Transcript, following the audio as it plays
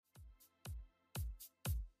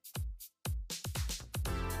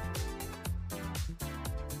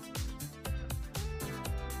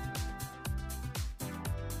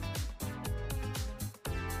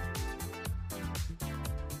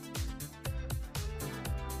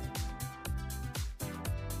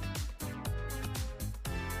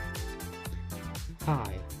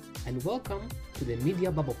Hi, and welcome to the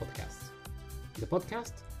Media Bubble Podcast, the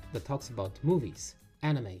podcast that talks about movies,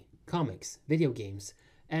 anime, comics, video games,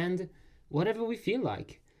 and whatever we feel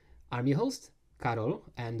like. I'm your host, Karol,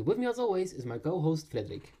 and with me as always is my co-host,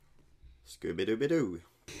 Fredrik. Scooby-Dooby-Doo.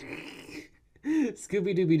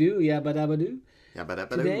 Scooby-Dooby-Doo, yabba-dabba-doo.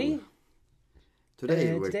 Yabba-dabba-doo.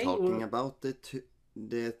 Today we're today talking about the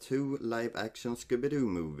two live-action Scooby-Doo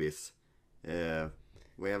movies.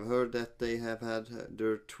 We have heard that they have had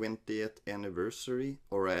their 20th anniversary,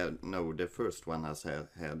 or no, the first one has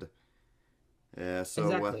had.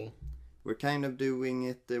 Exactly. We're kind of doing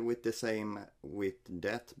it with the same with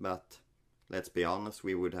that, but let's be honest,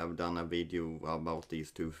 we would have done a video about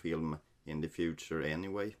these two films in the future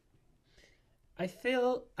anyway. I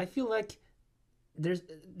feel like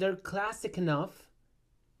they're classic enough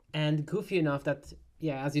and goofy enough that,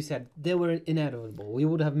 yeah, as you said, they were inevitable. We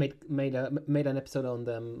would have made an episode on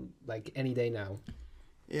them like any day now.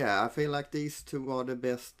 Yeah, I feel like these two are the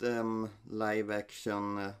best live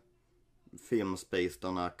action films based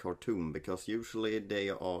on a cartoon, because usually they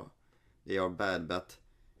are bad. But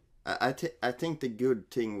I think the good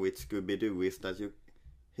thing with Scooby-Doo is that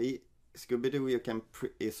Scooby-Doo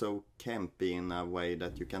is so campy in a way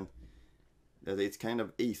that it's kind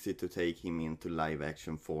of easy to take him into live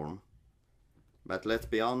action form. But let's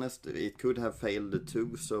be honest, it could have failed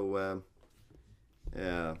too, so...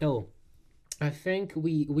 Oh, I think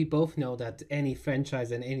we both know that any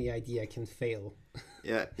franchise and any idea can fail.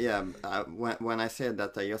 Yeah. When I said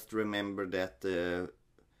that, I just remember that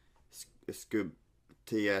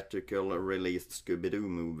theatrical released Scooby-Doo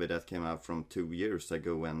movie that came out from 2 years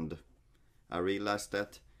ago, and I realized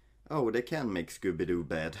that, they can make Scooby-Doo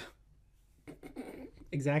bad.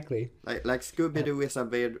 Exactly. Like Scooby-Doo is a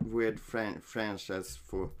weird franchise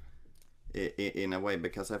in a way,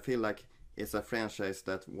 because I feel like it's a franchise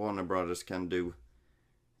that Warner Brothers can do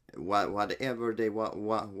whatever they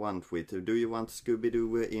want with. Do you want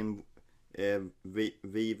Scooby-Doo in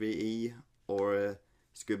VVE or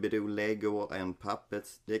Scooby-Doo Lego and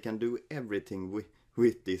puppets? They can do everything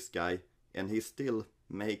with this guy, and he still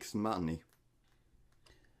makes money.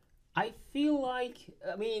 I feel like,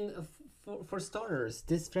 for starters,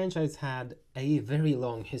 this franchise had a very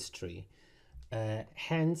long history.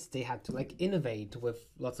 Hence, they had to innovate with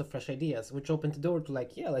lots of fresh ideas, which opened the door to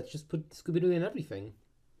let's just put Scooby-Doo in everything.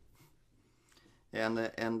 And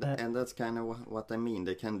that's kind of what I mean.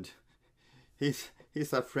 They can. He's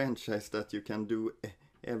a franchise that you can do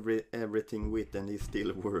everything with, and he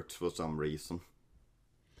still works for some reason.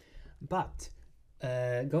 But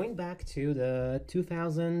going back to the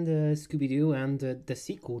 2000 Scooby-Doo and the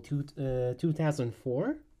sequel to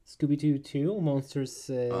 2004 Scooby-Doo 2 Monsters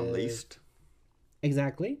Unleashed.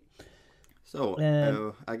 Exactly.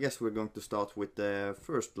 So I guess we're going to start with the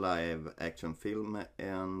first live action film,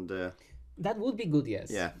 and that would be good,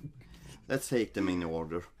 yes. Yeah, let's take them in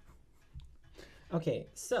order. Okay,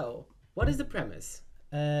 so what is the premise?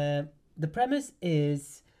 The premise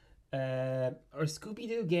is our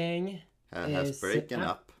Scooby-Doo gang has broken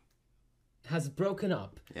up. Has broken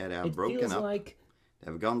up. Yeah, they have broken up.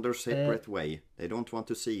 They've gone their separate way. They don't want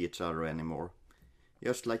to see each other anymore.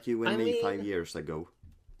 Just like you and me 5 years ago.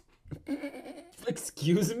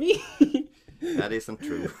 Excuse me? That isn't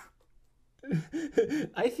true.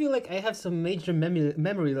 I feel like I have some major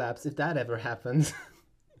memory lapse if that ever happens.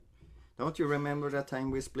 Don't you remember that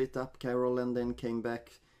time we split up, Carol, and then came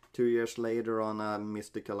back 2 years later on a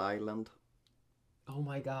mystical island? Oh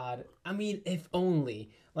my god. If only.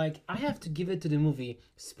 I have to give it to the movie.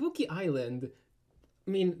 Spooky Island.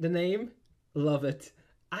 The name? Love it.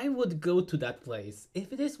 I would go to that place. If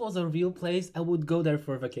this was a real place, I would go there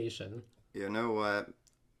for vacation. You know,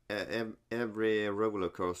 every roller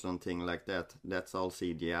coaster and thing like that, that's all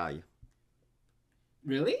CGI.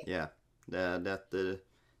 Really? Yeah, that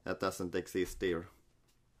doesn't exist here.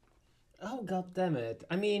 Oh, god damn it.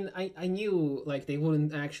 I knew they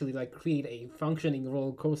wouldn't actually create a functioning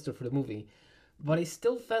roller coaster for the movie, but I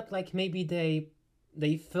still felt like maybe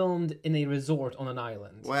they filmed in a resort on an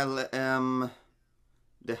island. Well,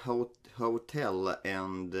 the hotel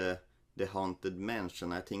and the haunted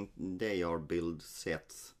mansion, I think they are build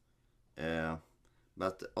sets.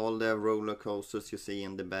 But all the roller coasters you see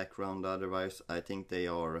in the background, otherwise, I think they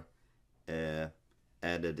are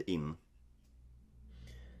added in.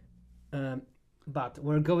 But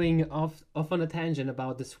we're going off on a tangent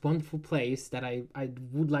about this wonderful place that I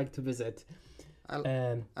would like to visit.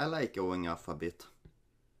 I like going off a bit.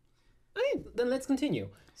 Then let's continue.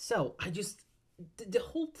 So, the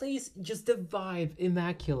whole place, just the vibe,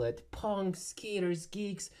 immaculate. Punks, skaters,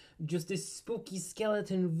 geeks, just this spooky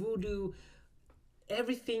skeleton voodoo.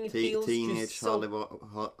 everything feels teenage just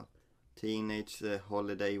so teenage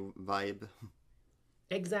holiday vibe.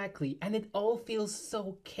 exactly, and it all feels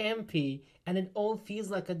so campy, and it all feels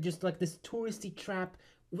like just like this touristy trap,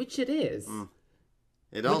 which it is.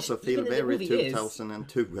 It Which also feels even in the very movie is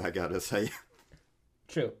 2002, I gotta say.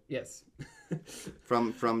 true. Yes.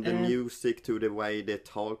 From the music to the way they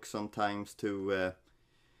talk sometimes to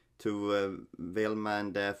Velma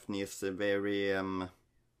and Daphne's very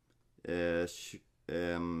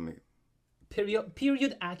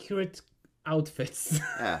Period accurate outfits.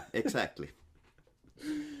 yeah, exactly.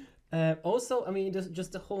 Also, I mean,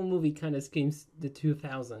 just the whole movie kind of screams the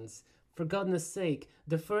 2000s. For goodness sake,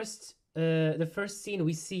 the first scene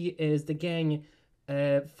we see is the gang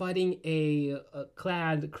fighting a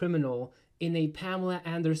clad criminal in a Pamela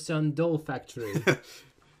Anderson doll factory.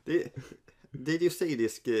 Did you see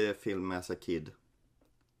this film as a kid?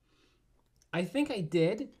 I think I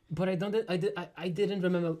did, but I didn't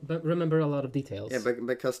remember a lot of details. Yeah,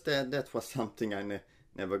 because that was something I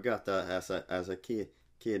never got as a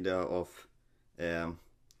kid of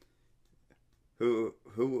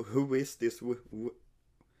who is this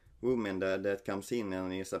woman that comes in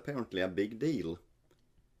and is apparently a big deal.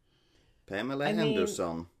 Pamela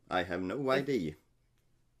Anderson. I have no idea.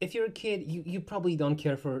 If you're a kid, you probably don't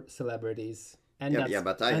care for celebrities, and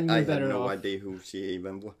but I had no idea who she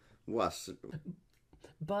even was.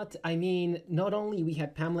 But I mean, not only we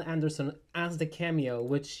had Pamela Anderson as the cameo,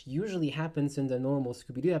 which usually happens in the normal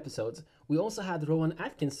Scooby-Doo episodes, we also had Rowan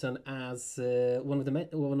Atkinson as one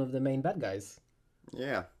of the main bad guys.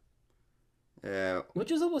 Yeah.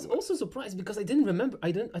 Which is also surprised because I didn't remember.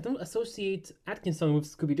 I don't associate Atkinson with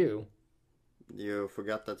Scooby-Doo. You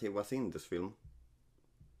forgot that he was in this film.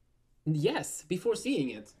 Yes, before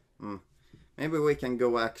seeing it. Maybe we can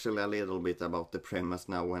go actually a little bit about the premise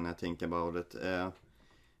now when I think about it.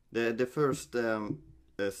 The first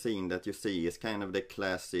scene that you see is kind of the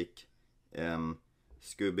classic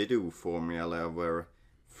Scooby-Doo formula where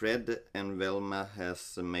Fred and Velma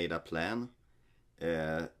has made a plan.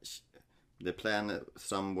 The plan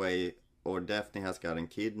some way, or Daphne has gotten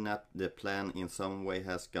kidnapped. The plan in some way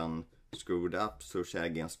has gone screwed up, so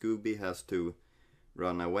Shaggy and Scooby has to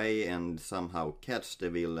run away and somehow catch the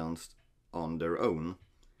villains on their own,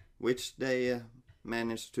 which they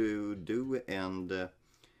managed to do, and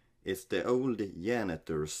it's the old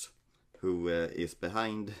janitors who is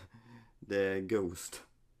behind the ghost.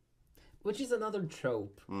 Which is another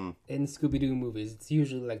trope in Scooby-Doo movies. It's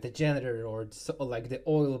usually like the janitor or like the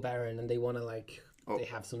oil baron, and they want to they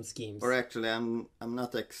have some schemes. Or actually, I'm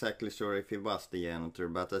not exactly sure if he was the janitor,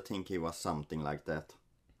 but I think he was something like that.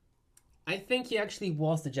 I think he actually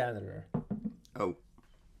was the janitor. Oh.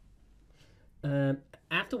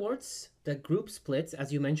 Afterwards, the group splits,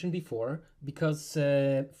 as you mentioned before, because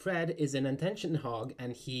Fred is an attention hog,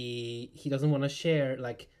 and he doesn't want to share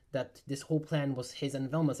that this whole plan was his and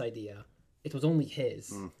Velma's idea. It was only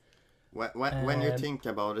his. When you think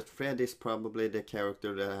about it, Fred is probably the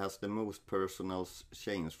character that has the most personal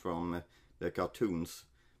change from the cartoons,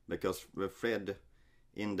 because Fred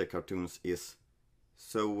in the cartoons is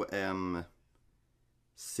so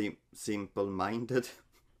simple-minded.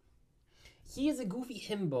 He is a goofy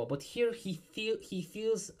himbo, but here he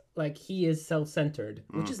feels like he is self-centered,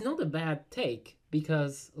 which is not a bad take,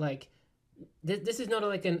 because this is not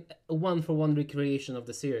a one-for-one recreation of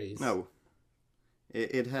the series. No,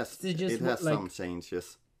 it has some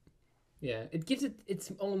changes. Yeah, it gives it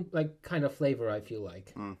its own kind of flavor, I feel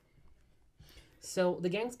like. So the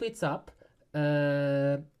gang splits up.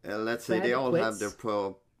 Let's say they all have their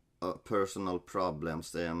personal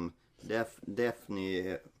problems.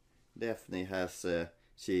 Daphne has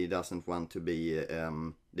she doesn't want to be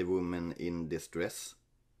the woman in distress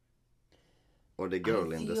or the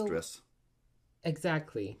girl in distress.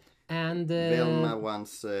 Exactly. And Velma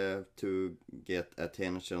wants to get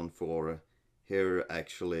attention for her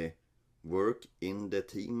actually work in the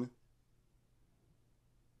team.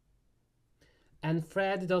 And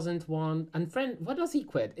Fred doesn't want... And Fred, what does he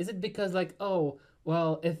quit? Is it because oh,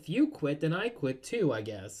 well, if you quit, then I quit too, I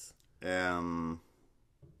guess?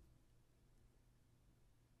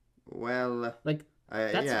 Well...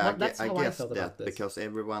 I guess that because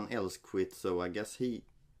everyone else quit, so I guess he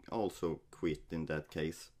also quit in that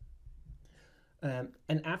case.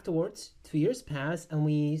 And afterwards, 2 years pass, and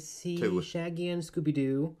we see Shaggy and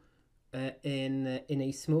Scooby-Doo in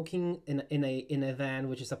a van,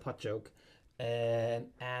 which is a pot joke,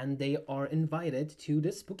 and they are invited to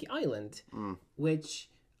the Spooky Island, which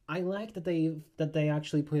I like that they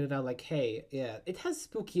actually pointed out hey, yeah, it has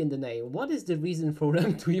spooky in the name. What is the reason for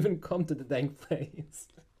them to even come to the dang place?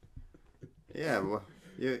 Yeah, well,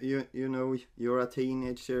 You know, you're a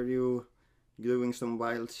teenager, you doing some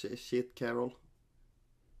wild shit, Carol.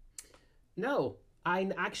 No,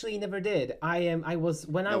 actually never did. I was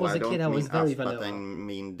when I No, was I a kid. don't I mean was very us, but I vanilla.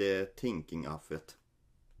 mean the thinking of it.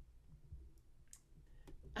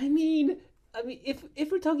 I mean,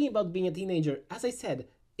 if we're talking about being a teenager, as I said,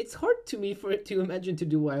 it's hard to me for it to imagine to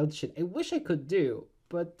do wild shit. I wish I could do,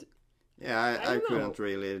 but Yeah, I I don't couldn't know.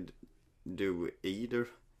 really do either.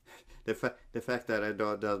 The fact that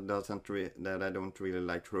that I don't really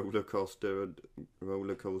like roller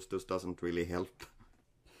coasters doesn't really help.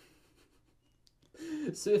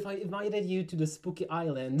 So if I invited you to the spooky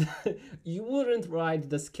island, you wouldn't ride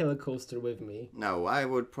the Skeletor coaster with me. No, I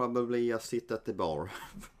would probably just sit at the bar.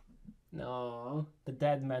 No, the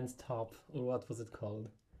dead man's top, or what was it called?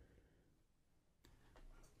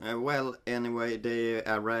 Well, anyway, they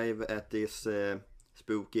arrive at this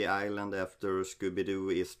spooky island after Scooby-Doo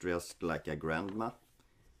is dressed like a grandma.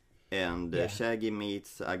 And Yeah, Shaggy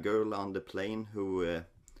meets a girl on the plane who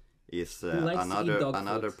is who likes to eat dog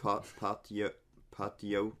another food. pot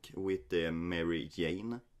yoke with Mary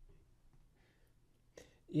Jane.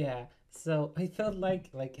 Yeah, so I felt like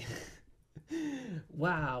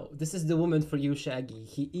wow, this is the woman for you, Shaggy.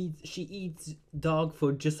 She eats dog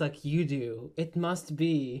food just like you do. It must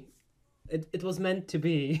be. It was meant to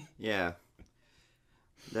be. Yeah,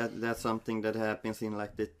 that's something that happens in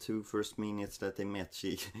like the 2 first minutes that they met.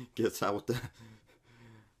 She gets out the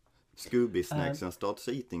Scooby Um, snacks and starts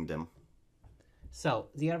eating them. so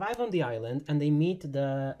they arrive on the island and they meet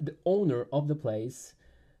the owner of the place,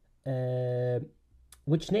 uh,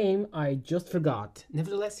 which name I just forgot.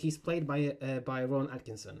 Nevertheless, he's played by Ron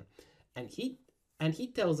Atkinson, and he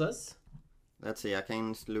tells us. Let's see, I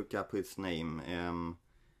can look up his name.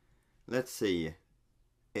 Let's see.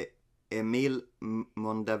 Emil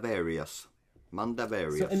Mondavarius. So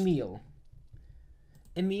Mondavarius.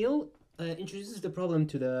 Emil introduces the problem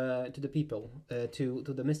to the people, to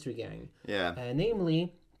the mystery gang. Yeah,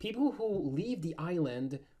 Namely, people who leave the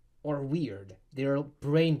island are weird. They're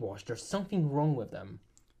brainwashed. There's something wrong with them,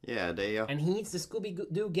 yeah, they are. and he needs the Scooby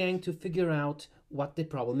Doo gang to figure out what the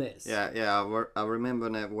problem is. Yeah. I remember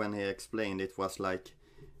when he explained it was like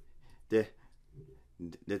the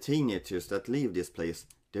the teenagers that leave this place.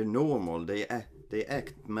 They're normal. They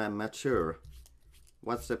act mature.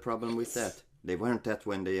 What's the problem with that? They weren't that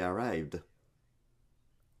when they arrived.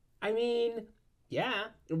 I mean, yeah,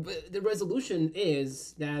 the resolution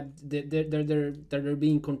is that they're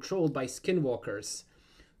being controlled by skinwalkers.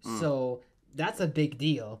 So that's a big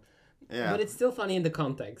deal. Yeah, But it's still funny in the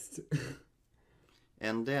context.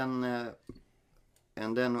 and then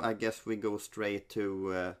I guess we go straight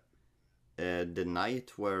to the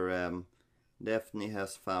night where Daphne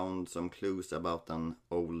has found some clues about an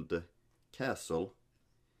old castle.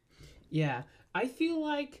 Yeah, I feel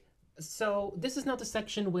like so this is not a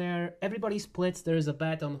section where everybody splits. There's a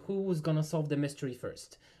bet on who's gonna solve the mystery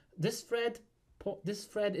first. This thread, this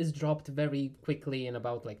thread is dropped very quickly in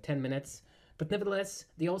about like 10 minutes. But nevertheless,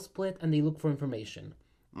 they all split and they look for information.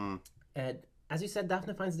 Mm. And as you said,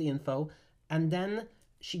 Daphne finds the info, and then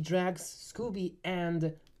she drags Scooby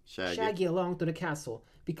and Shaggy along to the castle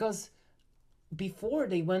because before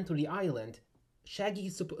they went to the island, Shaggy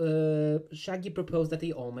proposed that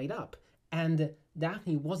they all made up, and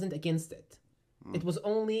Daphne wasn't against it. It was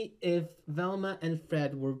only if Velma and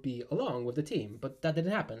Fred would be along with the team, but that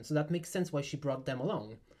didn't happen, so that makes sense why she brought them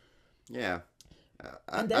along. Yeah.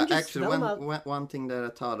 And then just Actually, Velma. one thing that I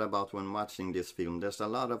thought about when watching this film, there's a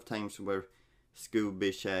lot of times where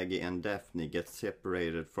Scooby, Shaggy, and Daphne get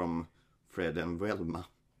separated from Fred and Velma.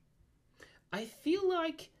 I feel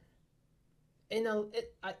like in a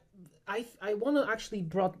it, I want to actually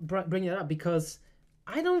bring it up because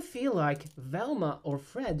I don't feel like Velma or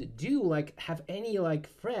Fred do like have any like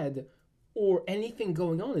Fred or anything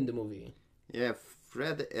going on in the movie. Yeah,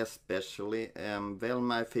 Fred especially.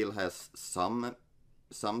 Velma, I feel, has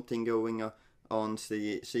something going on.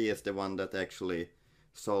 She is the one that actually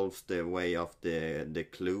solves the way of the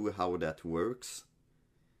clue how that works.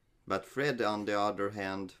 But Fred, on the other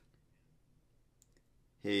hand,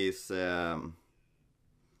 he's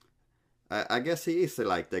I guess he is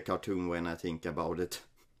like the cartoon when I think about it.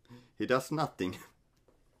 He does nothing.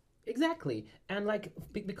 Exactly, and like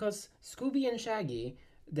because Scooby and Shaggy,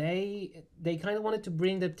 they kind of wanted to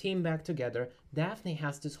bring the team back together. Daphne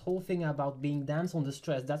has this whole thing about being damsel in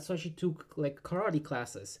distress. That's why she took like karate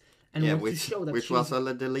classes and Yeah, wanted to show that which she's. was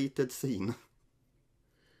a deleted scene.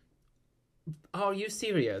 Are you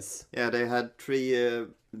serious? Yeah, they had 3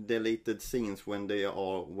 deleted scenes when they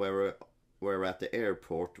all were at the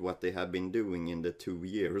airport. What they have been doing in the 2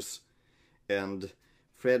 years, and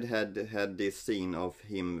Fred had this scene of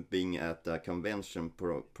him being at a convention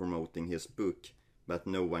promoting his book, but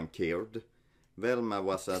no one cared. Velma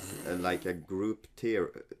was at like a group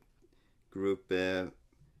therapy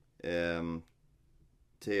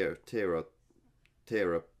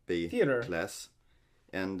Theater. class,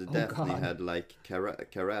 and Oh Daphne God. had like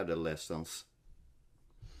karate lessons.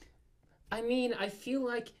 I mean, I feel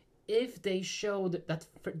like if they showed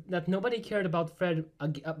that nobody cared about Fred,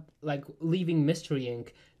 like leaving Mystery Inc.,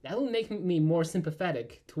 that will make me more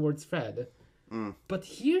sympathetic towards Fred. But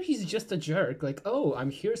here he's just a jerk. Like, oh, I'm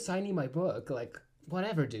here signing my book. Like,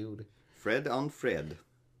 whatever, dude. Fred on Fred.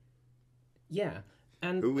 Yeah,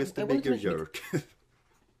 and Who is the I wanted to bigger mention, jerk?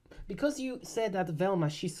 because you said that Velma,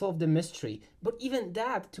 she solved the mystery, but even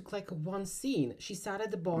that took like one scene. She sat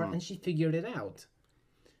at the bar and she figured it out.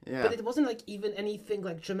 Yeah. But it wasn't like even anything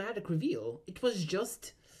like dramatic reveal. It was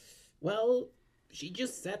just, well, she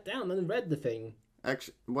just sat down and read the thing.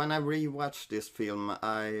 Actually, when I rewatched this film,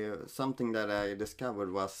 something that I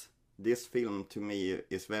discovered was this film to me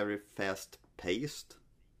is very fast paced.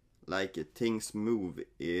 Like things move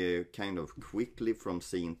kind of quickly from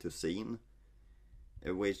scene to scene,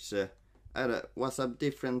 which was a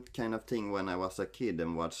different kind of thing when I was a kid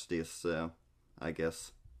and watched this. I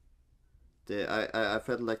guess I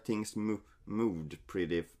felt like things moved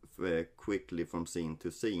pretty quickly from scene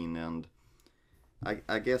to scene, and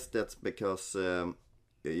I guess that's because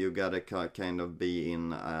you gotta kind of be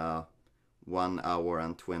in a 1 hour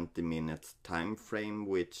and 20 minutes time frame,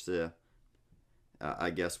 which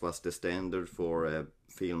I guess was the standard for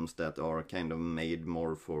films that are kind of made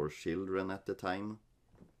more for children at the time.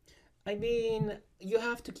 I mean, you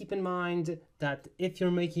have to keep in mind that if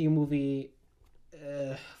you're making a movie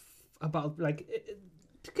about like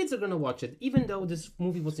kids are gonna watch it, even though this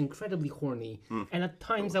movie was incredibly horny, and at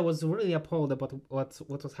times I was really appalled about what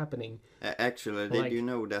was happening. Actually, did you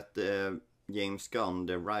know that James Gunn,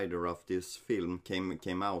 the writer of this film,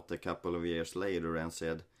 came out a couple of years later and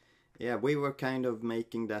said, "Yeah, we were kind of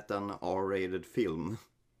making that an R-rated film."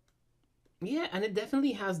 Yeah, and it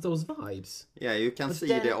definitely has those vibes. Yeah, you can But see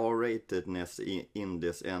then- the R-ratedness in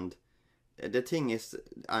this, and the thing is,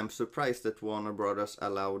 I'm surprised that Warner Brothers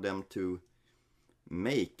allowed them to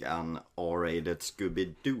make an R-rated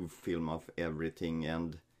Scooby-Doo film of everything,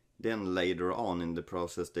 and then later on in the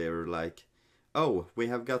process they were like, "Oh, we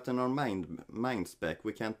have gotten our minds back.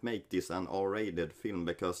 We can't make this an R-rated film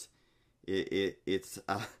because it's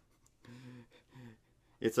a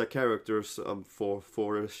it's a characters for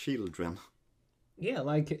children." Yeah,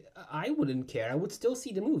 like I wouldn't care. I would still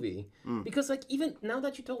see the movie because, like, even now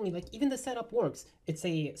that you told me, like, even the setup works. It's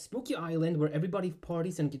a spooky island where everybody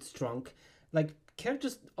parties and gets drunk. Like,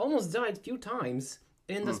 characters almost died a few times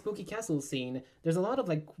in the spooky castle scene. There's a lot of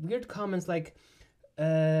like weird comments, like,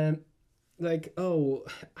 oh,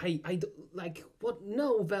 like, what?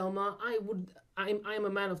 No, Velma, I'm a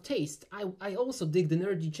man of taste. I also dig the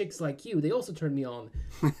nerdy chicks like you. They also turn me on.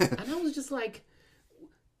 And I was just like,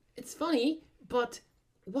 it's funny, but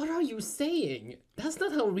what are you saying? That's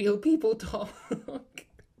not how real people talk.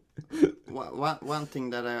 One thing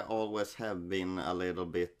that I always have been a little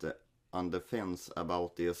bit on the fence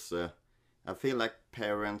about is I feel like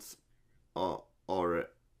parents are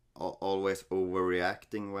always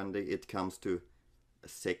overreacting when it comes to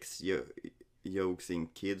sex jokes in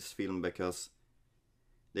kids film, because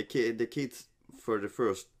the kids for the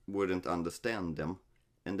first wouldn't understand them,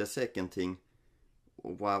 and the second thing,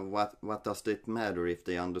 what does it matter if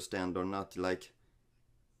they understand or not? Like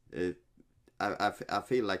I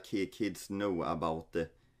feel like kids know about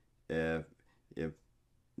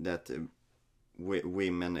that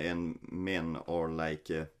women and men are like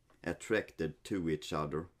attracted to each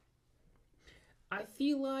other. I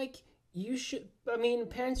feel like you should. I mean,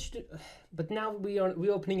 parents should. But now we are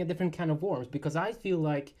reopening a different kind of worms, because I feel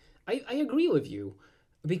like I agree with you,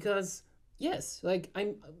 because yes, like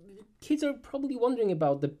kids are probably wondering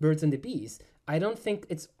about the birds and the bees. I don't think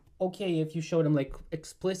it's okay if you show them like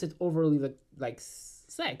explicit, overly like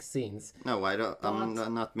sex scenes. No, I don't. I'm But-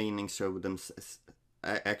 not meaning show them.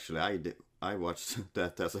 Actually, I watched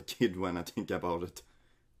that as a kid when I think about it.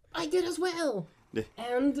 I did as well. Yeah.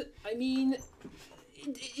 And I mean,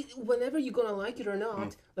 whenever you're gonna like it or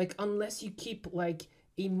not, like unless you keep like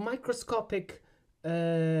a microscopic,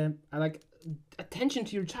 like attention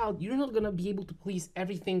to your child, you're not gonna be able to please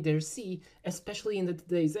everything they see, especially in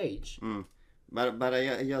today's age. But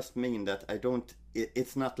I just mean that I don't.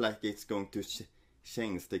 It's not like it's going to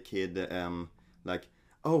change the kid. Like,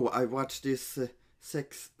 oh, I watched this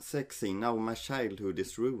sex scene. Now my childhood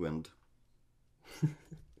is ruined.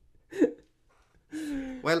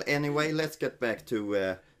 Well, anyway, let's get back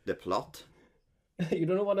to the plot. You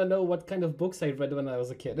don't want to know what kind of books I read when I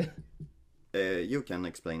was a kid. You can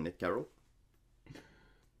explain it, Carol.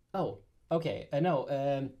 Oh, okay.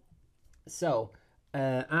 No. So,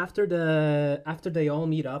 after they all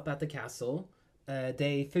meet up at the castle,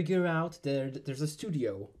 they figure out there's a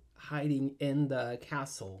studio hiding in the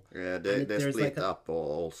castle, Yeah, and they there's split like a up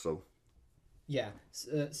also. yeah.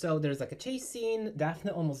 So there's like a chase scene.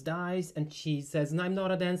 Daphne almost dies, and she says, "I'm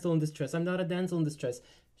not a damsel in distress. I'm not a damsel in distress.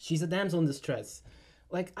 She's a damsel in distress."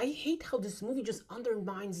 Like I hate how this movie just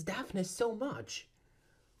undermines Daphne so much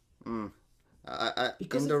In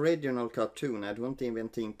because the original cartoon, I don't even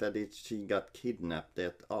think that she got kidnapped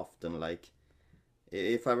that often. Like,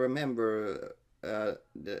 if I remember, I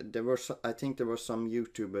think there was some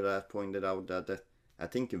YouTuber that pointed out that I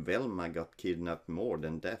think Velma got kidnapped more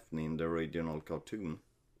than Daphne in the original cartoon.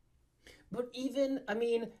 But even, I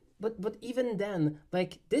mean, but even then,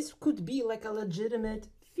 like this could be like a legitimate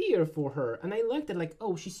fear for her, and I liked it. Like,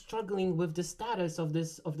 oh, she's struggling with the status of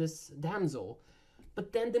this damsel,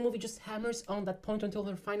 but then the movie just hammers on that point until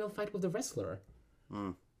her final fight with the wrestler.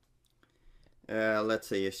 Let's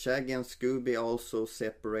see, Shaggy and Scooby also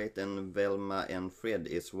separate, and Velma and Fred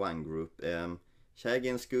is one group. Shaggy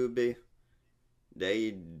and Scooby,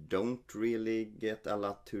 they don't really get a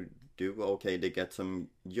lot to do. Okay, they get some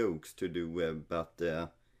jokes to do, but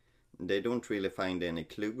they don't really find any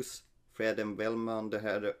clues. Fred and Velma, on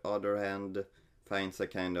the other hand, finds a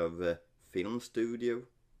kind of film studio.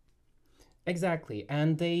 Exactly,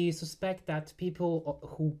 and they suspect that people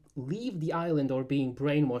who leave the island are being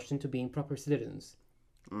brainwashed into being proper citizens.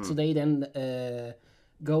 So they then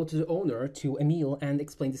go to the owner, to Emil, and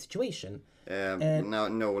explain the situation.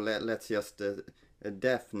 Let's just.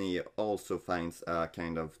 Daphne also finds a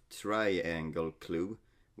kind of triangle clue,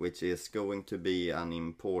 which is going to be an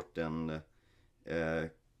important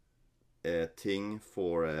thing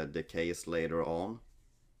for the case later on.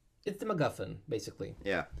 It's the MacGuffin, basically.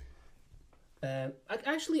 Yeah. I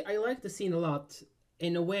like the scene a lot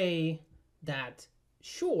in a way that,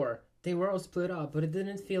 sure, they were all split up, but it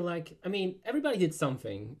didn't feel like. I mean, everybody did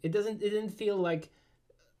something. It didn't feel like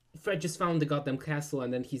Fred just found the goddamn castle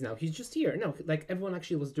and then he's just here. No, like everyone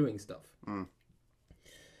actually was doing stuff.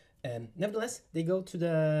 Nevertheless, they go to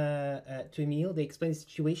to Emil. They explain the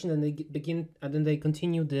situation and they begin, and then they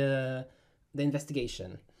continue the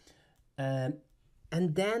investigation. And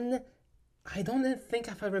then I don't think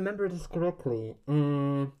if I remember this correctly.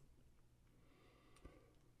 Then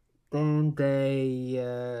they.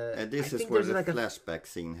 This is where the like flashback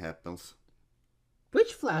scene happens.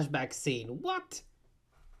 Which flashback scene? What?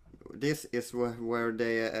 This is where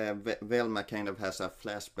they Velma kind of has a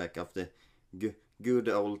flashback of the good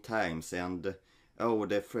old times, and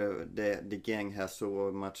the gang has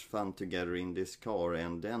so much fun together in this car,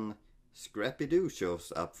 and then Scrappy-Doo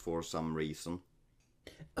shows up for some reason.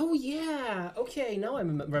 Oh yeah, okay, now I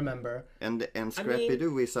remember. And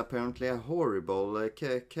Scrappy-Doo is apparently a horrible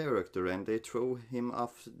character, and they throw him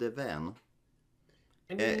off the van.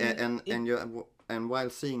 I mean, and while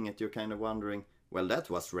seeing it, you're kind of wondering, well, that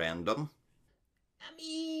was random. I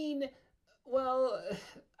mean, well,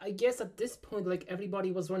 I guess at this point, like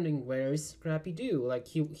everybody was wondering, where is Scrappy-Doo? Like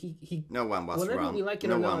he. No one was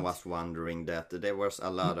was wondering that. There was a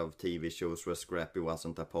lot of TV shows where Scrappy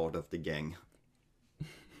wasn't a part of the gang.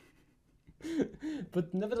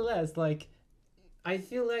 But nevertheless, like, I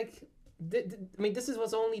feel like, I mean,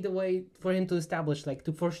 was only the way for him to establish, like,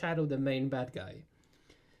 to foreshadow the main bad guy.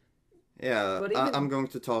 Yeah, I'm going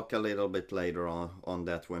to talk a little bit later on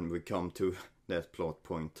that when we come to that plot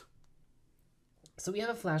point. So we have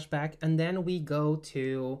a flashback, and then we go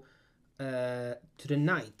to the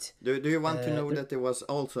night. Do you want to know that there was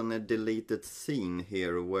also a deleted scene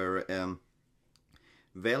here where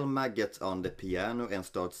Velma gets on the piano and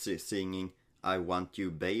starts singing "I Want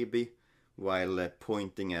You Baby" while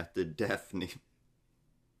pointing at the Daphne.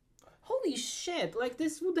 Holy shit, like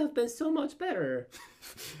this would have been so much better.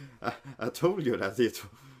 I told you that it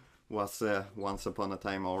was Once Upon a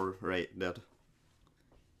Time R-rated.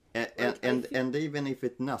 And even if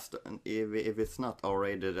it's not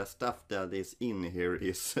R-rated, the stuff that is in here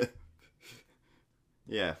is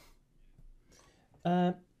yeah.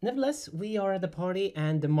 Nevertheless, we are at the party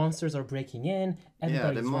and the monsters are breaking in.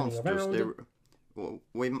 Everybody's running around.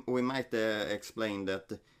 We might explain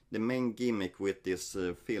that the main gimmick with this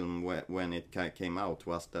film when it came out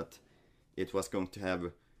was that it was going to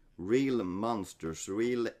have real monsters,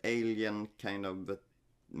 real alien kind of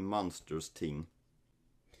monsters thing.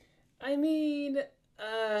 I mean,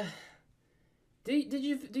 do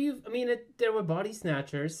you? I mean, there were body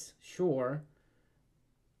snatchers, sure.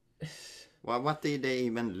 Well, what did they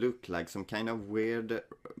even look like? Some kind of weird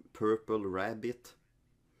purple rabbit.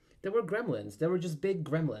 They were gremlins. They were just big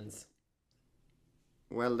gremlins.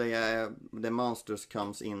 Well, the monsters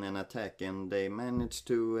comes in and attack, and they manage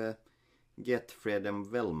to get Fred and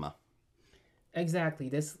Velma. Exactly.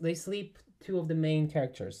 They sleep two of the main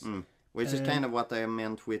characters. Which is kind of what I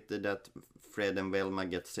meant with that Fred and Velma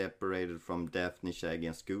get separated from Daphne, Shaggy,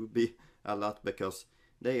 and Scooby a lot, because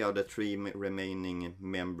they are the three remaining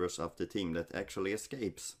members of the team that actually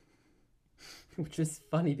escapes. Which is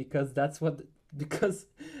funny because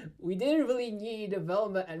we didn't really need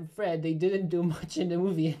Velma and Fred. They didn't do much in the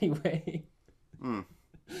movie anyway.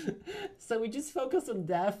 So we just focus on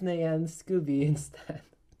Daphne and Scooby instead.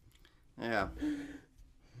 Yeah.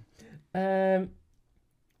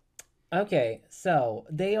 Okay, so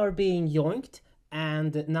they are being yoinked,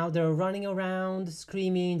 and now they're running around,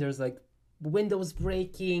 screaming. There's like windows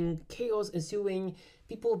breaking, chaos ensuing,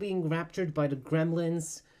 people being raptured by the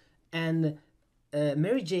gremlins, and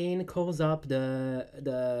Mary Jane calls up the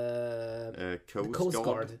Coast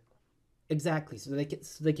Guard. Exactly, so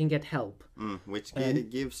they can get help. Which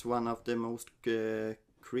gives one of the most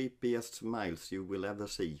creepiest smiles you will ever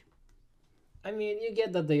see. I mean, you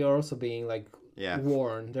get that they are also being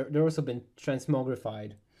warned. They're also been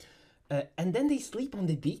transmogrified. And then they sleep on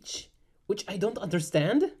the beach, which I don't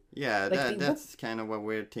understand. Yeah, that's kind of a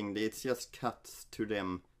weird thing. It's just cuts to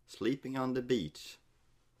them sleeping on the beach.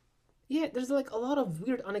 Yeah, there's like a lot of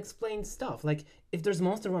weird unexplained stuff. Like, if there's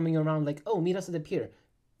monster roaming around, like, oh, meet us at the pier.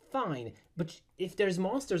 Fine. But if there's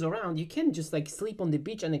monsters around, you can't just like sleep on the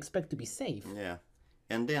beach and expect to be safe. Yeah.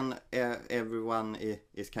 And then everyone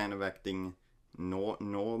is kind of acting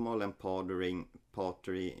normal and partying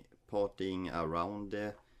around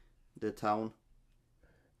the town.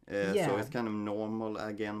 So it's kind of normal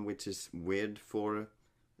again, which is weird for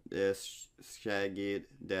Shaggy,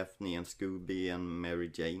 Daphne, and Scooby, and Mary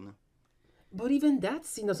Jane. But even that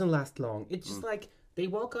scene doesn't last long. It's just like they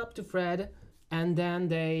walk up to Fred, and then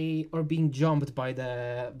they are being jumped by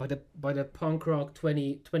the punk rock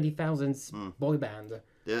 20,000s boy band.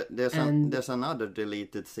 There's another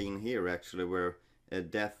deleted scene here actually where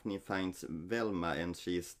Daphne finds Velma and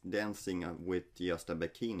she's dancing with just a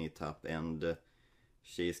bikini top, and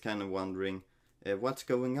she's kind of wondering what's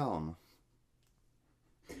going on.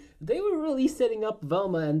 They were really setting up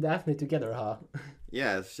Velma and Daphne together, huh?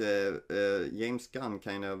 Yes, James Gunn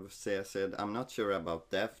kind of said, I'm not sure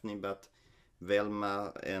about Daphne, but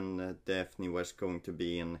Velma and Daphne was going to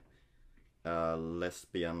be in a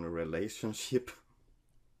lesbian relationship.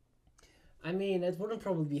 I mean, it wouldn't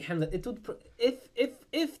probably be handled. It would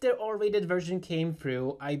if their R-rated version came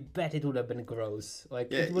through, I bet it would have been gross.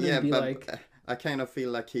 Like it wouldn't be like. I kind of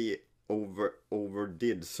feel like he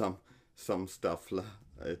overdid some stuff.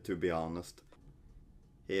 To be honest,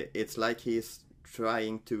 it's like he's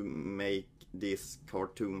trying to make this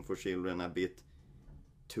cartoon for children a bit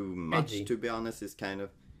too much. Edgy. To be honest, it's kind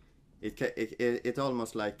of it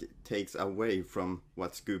almost like takes away from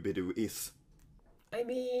what Scooby-Doo is. I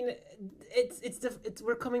mean,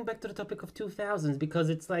 we're coming back to the topic of 2000s because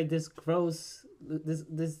it's like this gross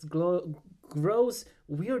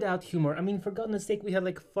weird out humor. I mean, for goodness sake, we had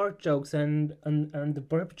like fart jokes and the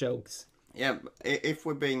burp jokes. Yeah, if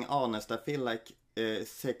we're being honest, I feel like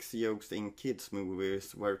sex jokes in kids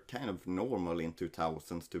movies were kind of normal in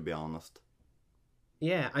 2000s, to be honest.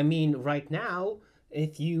 Yeah, I mean, right now,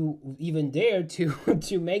 if you even dare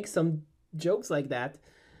to make some jokes like that,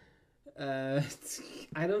 I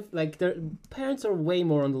don't like. Their parents are way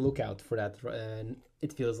more on the lookout for that.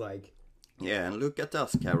 It feels like. Yeah, and look at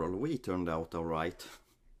us, Carol. We turned out all right.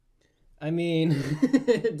 I mean,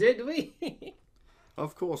 did we?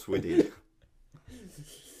 Of course we did.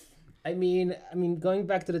 I mean, going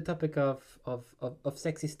back to the topic of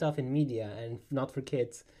sexy stuff in media and not for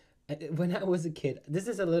kids. When I was a kid, this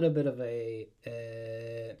is a little bit of a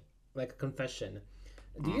like a confession.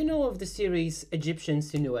 Do you know of the series Egyptian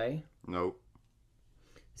Sinué? No.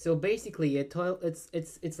 So basically,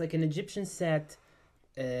 it's like an Egyptian set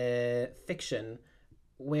fiction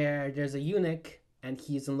where there's a eunuch and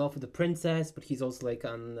he's in love with the princess, but he's also like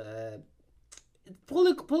on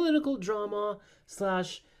political drama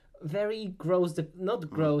 / very gross, not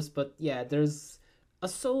gross, but yeah, there's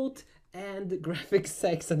assault and graphic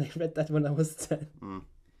sex, and I read that when I was 10.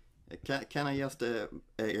 Can I just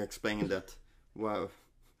explain that? Well,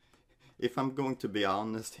 if I'm going to be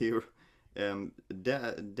honest here,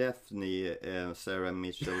 Daphne Sarah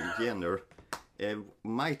Michelle Gellar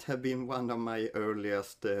might have been one of my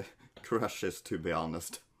earliest crushes, to be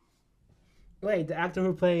honest. Wait, the actor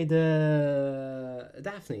who played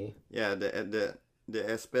Daphne? Yeah, the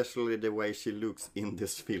especially the way she looks in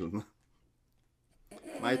this film.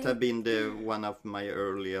 Might have been the one of my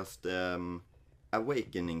earliest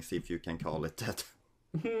awakenings, if you can call it that.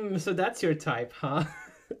 So that's your type, huh?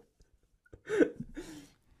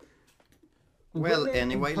 Well, Women in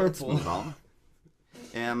anyway, let's purple. move on.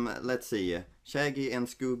 Let's see. Shaggy and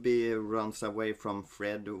Scooby runs away from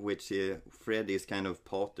Fred, which Fred is kind of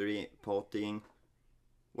partying.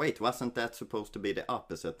 Wait, wasn't that supposed to be the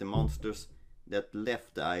opposite? The monsters that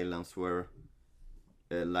left the islands were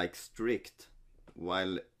like strict,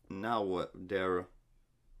 while now they're...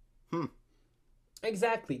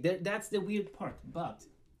 Exactly. That's the weird part. But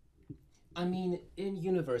I mean, in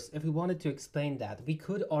universe, if we wanted to explain that, we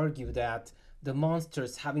could argue that the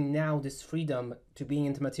monsters having now this freedom to being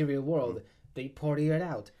in the material world, they party it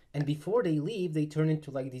out, and before they leave, they turn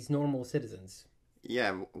into like these normal citizens.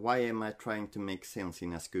 Yeah, why am I trying to make sense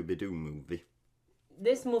in a Scooby-Doo movie?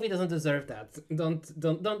 This movie doesn't deserve that. Don't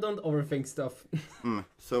overthink stuff.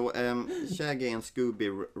 So Shaggy and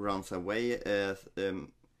Scooby runs away.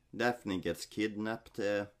 Daphne gets kidnapped,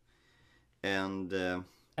 and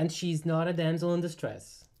And she's not a damsel in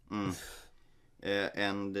distress.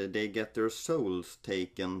 and they get their souls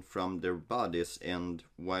taken from their bodies, and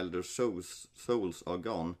while their souls are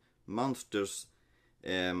gone, monsters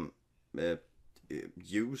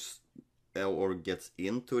use or gets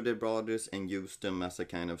into their bodies and use them as a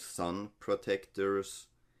kind of sun protector's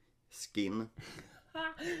skin.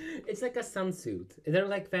 It's like a sunsuit. They're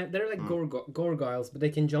like gargoyles, but they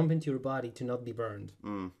can jump into your body to not be burned.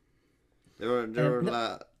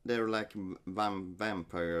 They're like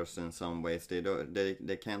vampires in some ways.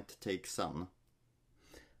 They can't take sun.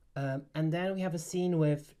 And then we have a scene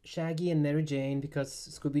with Shaggy and Mary Jane because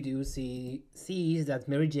Scooby-Doo sees that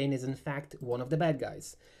Mary Jane is in fact one of the bad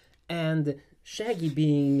guys. And Shaggy,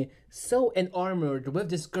 being so enamored with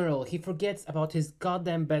this girl, he forgets about his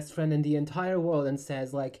goddamn best friend in the entire world and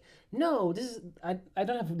says like, no, this is... I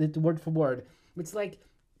don't have the word for word. It's like,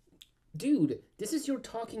 dude, this is your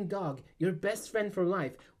talking dog, your best friend for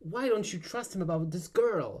life. Why don't you trust him about this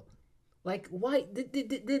girl? Like, why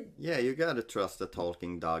did Yeah, you gotta trust a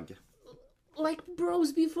talking dog. like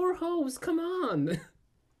bros before hoes? Come on.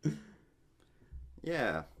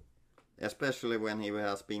 Yeah, especially when he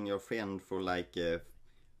has been your friend for like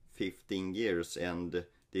 15 years, and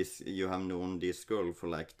you have known this girl for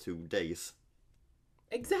like 2 days.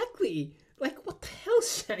 Exactly. Like, what the hell,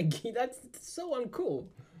 Shaggy? That's so uncool.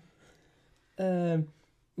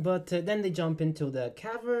 But then they jump into the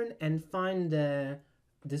cavern and find the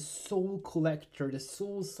soul collector, the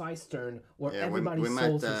soul cistern, where everybody's we might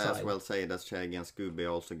souls inside. as well say that Shaggy and Scooby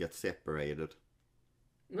also get separated.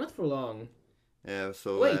 Not for long.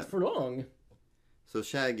 So Wait, for long? So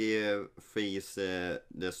Shaggy frees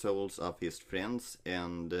the souls of his friends,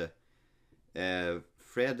 and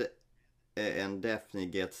Fred and Daphne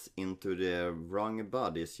gets into the wrong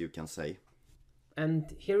bodies, you can say.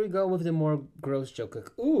 And here we go with the more gross joke.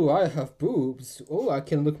 Like, ooh, I have boobs. Oh, I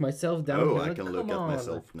can look myself down. Oh, here. I Like, can come look at on.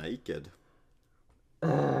 myself naked.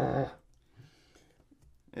 Ugh.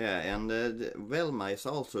 Yeah, and Velma is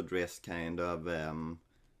also dressed kind of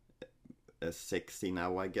sexy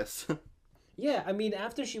now, I guess. Yeah, I mean,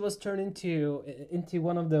 after she was turned into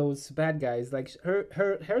one of those bad guys, like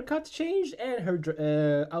her haircut changed and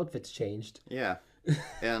her outfits changed. Yeah,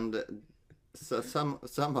 and so some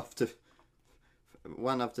of the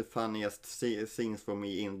one of the funniest scenes for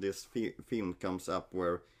me in this film comes up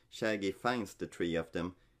where Shaggy finds the three of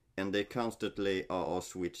them, and they constantly are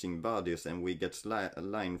switching bodies, and we get a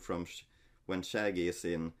line from when Shaggy is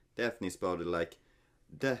in Daphne's body, like,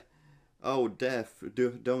 "Oh,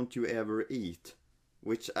 don't you ever eat?"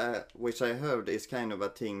 Which I heard is kind of a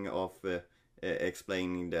thing of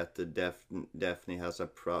explaining that Daphne has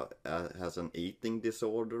has an eating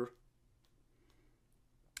disorder.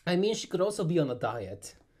 I mean, she could also be on a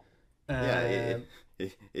diet. Yeah,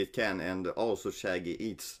 it can, and also Shaggy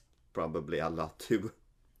eats probably a lot too.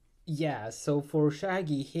 Yeah, so for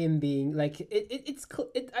Shaggy, him being like it's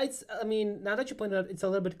I mean, now that you point it out, it's a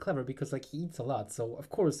little bit clever because like he eats a lot, so of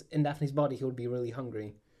course in Daphne's body he would be really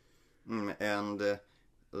hungry. And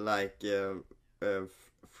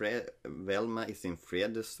Velma is in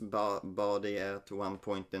Fred's body at one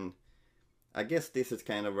point, and I guess this is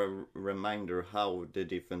kind of a reminder how the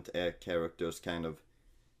different characters kind of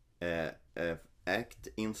act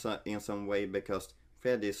in some way, because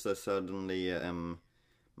Fred is suddenly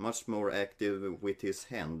much more active with his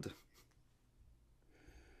hand.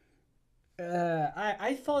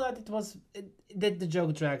 I thought that that the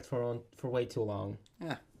joke dragged for way too long.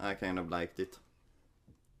 Yeah, I kind of liked it.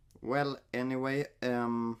 Well, anyway,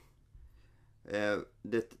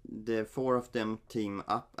 the four of them team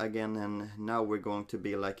up again, and now we're going to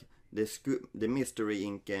be like the Mystery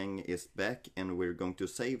Inc. gang is back, and we're going to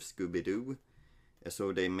save Scooby-Doo.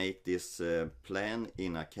 So they make this plan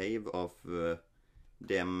in a cave of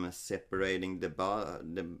them separating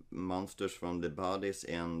the monsters from the bodies,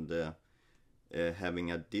 and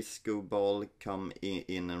having a disco ball come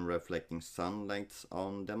in and reflecting sunlight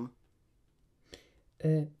on them.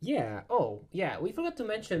 Yeah. Oh, yeah. We forgot to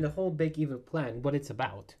mention the whole big evil plan, what it's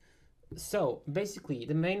about. So basically,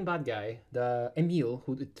 the main bad guy, the Emile,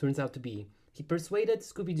 who it turns out to be, he persuaded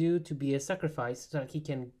Scooby-Doo to be a sacrifice so that he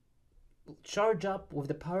can charge up with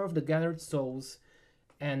the power of the gathered souls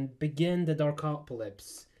and begin the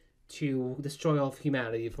Darkopolis to destroy all of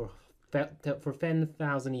humanity for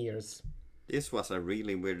 10,000 years. This was a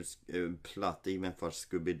really weird plot, even for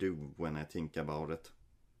Scooby-Doo, when I think about it.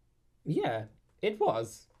 Yeah, it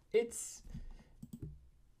was. It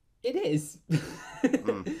is.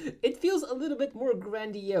 It feels a little bit more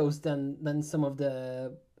grandiose than some of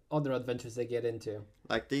the other adventures they get into.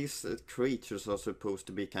 Like, these creatures are supposed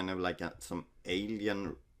to be kind of like some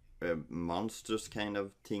alien monsters kind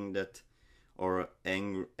of thing that are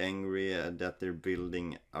angry that they're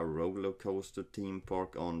building a roller coaster theme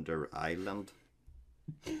park on their island.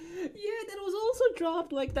 Yeah, that was also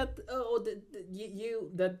dropped like that. Oh,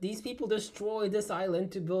 that these people destroy this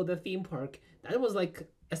island to build a theme park. That was like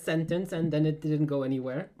a sentence, and then it didn't go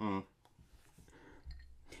anywhere.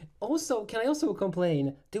 Also, can I also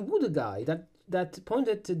complain? The voodoo guy that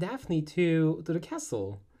pointed to Daphne to the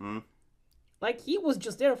castle. Like, he was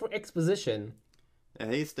just there for exposition.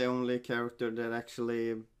 He's the only character that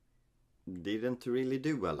actually didn't really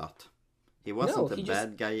do a lot. He wasn't a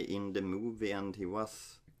bad guy in the movie, and he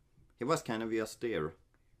was kind of just there.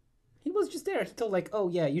 He was just there. He told like, oh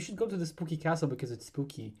yeah, you should go to the spooky castle because it's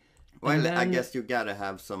spooky. Well, then, I guess you gotta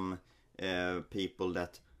have some people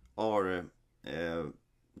that are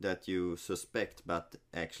that you suspect but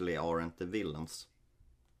actually aren't the villains.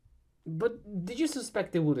 But did you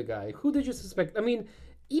suspect the voodoo guy? Who did you suspect? I mean,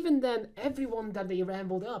 even then, everyone that they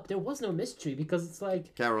rambled up, there was no mystery because it's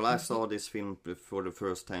like... Carol, I saw this film for the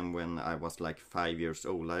first time when I was like 5 years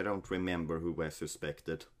old. I don't remember who I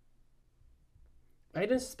suspected. I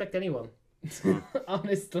didn't suspect anyone,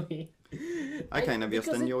 honestly. I kind of just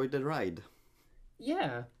enjoyed the ride.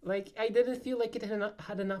 Yeah, like, I didn't feel like it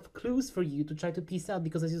had enough clues for you to try to piece out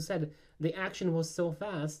because, as you said, the action was so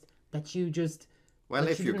fast that you just... Well,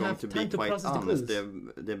 if you're going to be quite honest,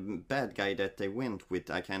 the bad guy that they went with,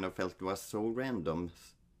 I kind of felt was so random.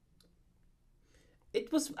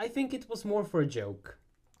 I think it was more for a joke.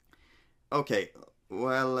 Okay,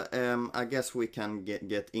 well, I guess we can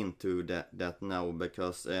get into that now,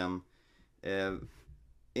 because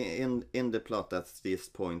in the plot at this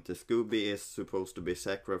point, Scooby is supposed to be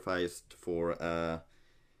sacrificed for,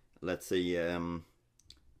 let's say,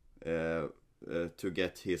 to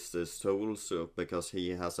get his soul, so because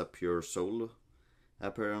he has a pure soul,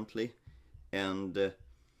 apparently, and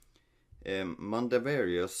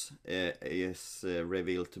Mondavarius is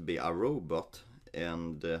revealed to be a robot,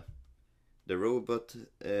 and the robot,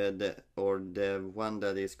 the one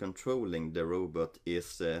that is controlling the robot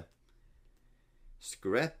is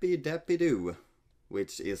Scrappy Dappy Doo,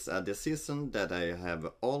 which is a decision that I have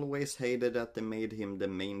always hated, that they made him the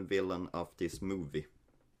main villain of this movie.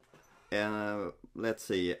 Let's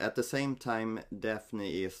see, at the same time,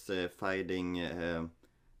 Daphne is fighting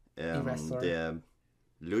the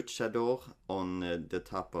luchador on the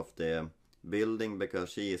top of the building,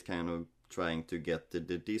 because she is kind of trying to get the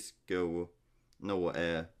disco.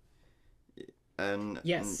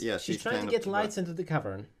 Yes, yeah, she's trying to get lights into the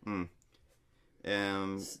cavern.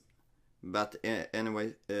 But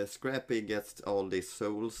anyway, Scrappy gets all these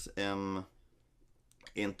souls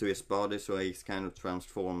into his body, so he's kind of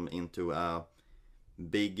transformed into a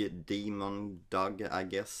big demon dog, I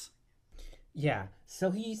guess. Yeah,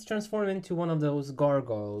 so he's transformed into one of those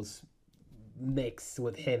gargoyles mixed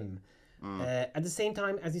with him. At the same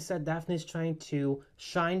time, as you said, Daphne is trying to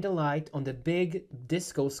shine the light on the big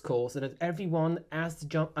disco skull so that everyone, as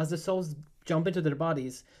the souls jump into their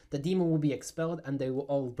bodies, the demon will be expelled and they will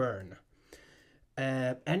all burn.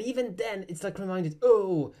 And even then, it's like reminded,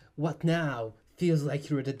 oh, what now? Feels like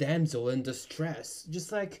you're the damsel in distress.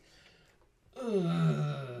 Just like...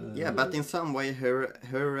 Yeah, but in some way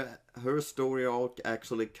her story arc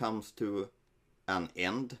actually comes to an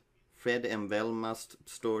end. Fred and Velma's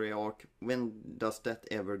story arc, when does that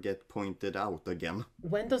ever get pointed out again?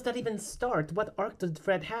 When does that even start? What arc did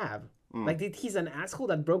Fred have? Like, did he's an asshole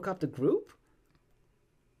that broke up the group?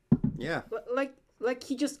 Yeah. Like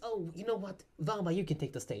he just, oh, you know what, Velma, you can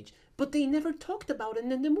take the stage. But they never talked about it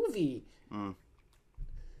in the movie.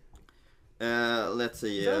 Let's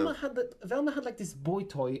see. Velma had like this boy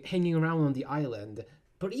toy hanging around on the island,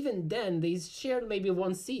 but even then they shared maybe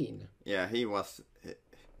one scene. Yeah, he was.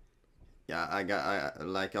 Yeah, I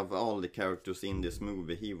like of all the characters in this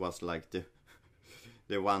movie, he was like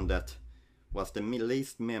the one that was the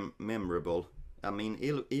least memorable. I mean,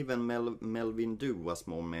 even Melvin Dew was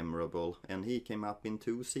more memorable, and he came up in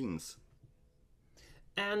 2 scenes.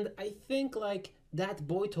 And I think like that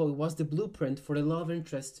boy toy was the blueprint for the love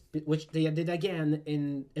interest, which they did again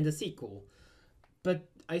in the sequel. But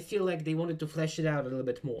I feel like they wanted to flesh it out a little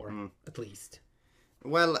bit more, at least.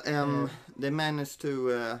 Well, they managed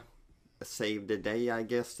to save the day, I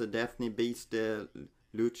guess. Daphne beats the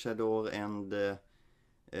luchador, and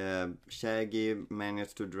Shaggy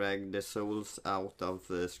managed to drag the souls out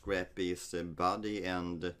of Scrappy's body,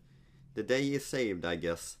 and the day is saved, I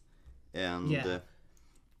guess. And yeah.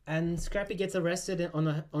 And Scrappy gets arrested on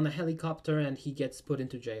a helicopter, and he gets put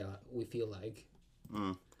into jail. We feel like.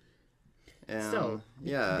 So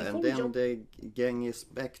yeah, and then the gang is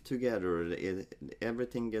back together.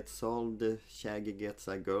 Everything gets solved. Shaggy gets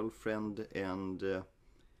a girlfriend, and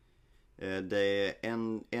they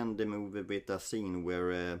end the movie with a scene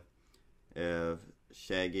where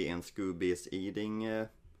Shaggy and Scooby is eating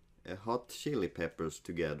hot chili peppers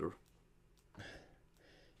together.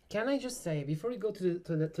 Can I just say, before we go to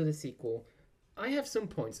the sequel, I have some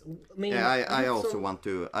points. I mean, yeah, I also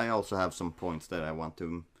have some points that I want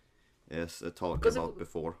to talk about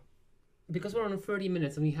before. Because we're on 30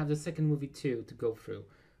 minutes and we have the second movie too to go through.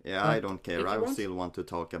 Yeah, I don't care. I still want to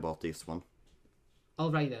talk about this one.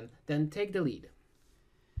 Alright then take the lead.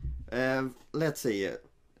 Let's see.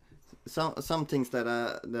 Some things that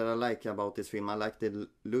I like about this film. I like the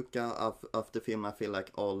look of the film. I feel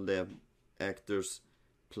like all the actors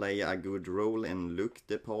play a good role and look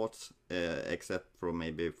the parts, except for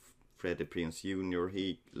maybe Freddie Prinze Jr.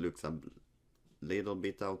 He looks a little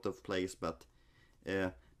bit out of place, but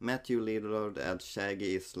Matthew Lillard as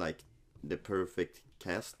Shaggy is like the perfect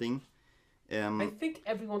casting. I think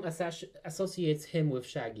everyone associates him with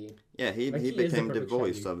Shaggy. Yeah, he became the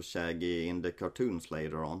voice of Shaggy in the cartoons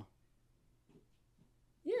later on.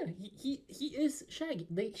 Yeah, he is Shaggy.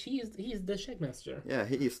 He is the Shagmaster. Yeah,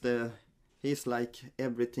 he's like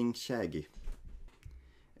everything Shaggy.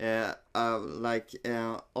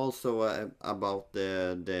 Also about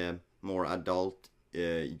the more adult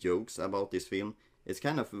jokes about this film. It's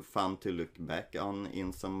kind of fun to look back on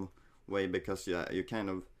in some way, because you kind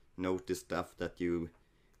of notice stuff that you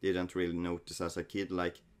didn't really notice as a kid.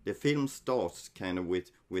 Like the film starts kind of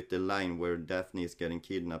with the line where Daphne is getting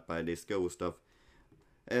kidnapped by this ghost of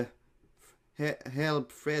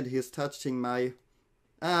help, Fred, he's touching my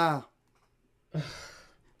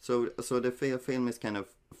so the film is kind of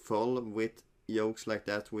full with jokes like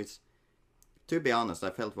that, which, to be honest,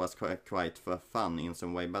 I felt was quite fun in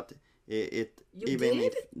some way. But if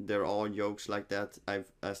there are jokes like that, I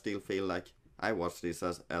still feel like I watched this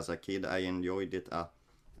as a kid. I enjoyed it a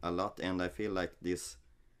lot, and I feel like this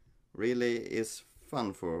really is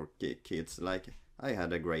fun for kids. Like, I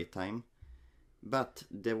had a great time. But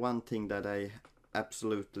the one thing that I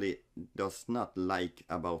absolutely does not like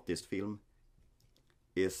about this film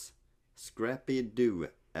is Scrappy Doo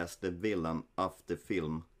as the villain of the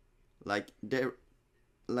film. Like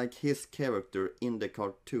his character in the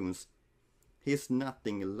cartoons, he's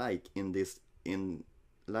nothing like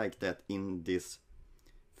that in this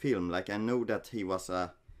film. Like, I know that he was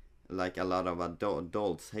like a lot of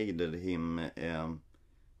adults hated him,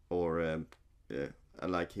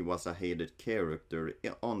 like he was a hated character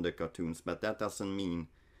on the cartoons, but that doesn't mean,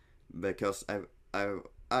 because I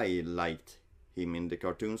liked him in the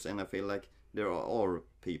cartoons, and I feel like there are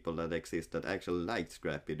people that exist that actually like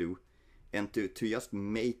Scrappy Doo, and to just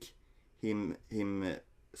make him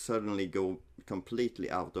suddenly go completely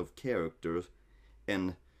out of character,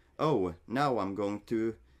 and now I'm going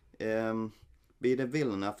to be the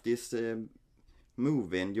villain of this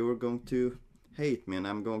movie, and you're going to hate me, and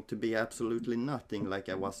I'm going to be absolutely nothing like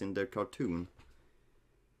I was in the cartoon.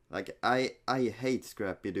 Like, I hate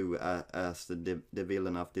Scrappy Doo as the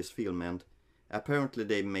villain of this film, and apparently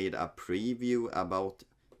they made a preview about,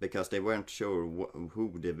 because they weren't sure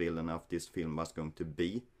who the villain of this film was going to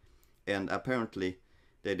be, and apparently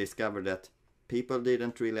they discovered that people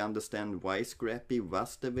didn't really understand why Scrappy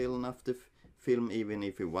was the villain of the film, even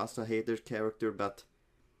if he was a hated character. But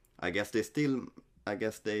I guess they still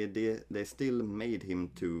made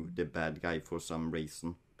him to the bad guy for some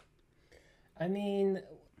reason. I mean,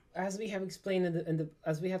 as we have explained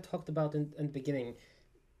as we have talked about in the beginning,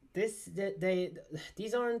 this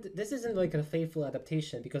isn't like a faithful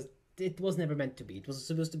adaptation, because it was never meant to be. It was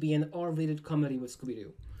supposed to be an R-rated comedy with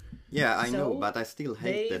Scooby-Doo. Yeah, I know, So but I still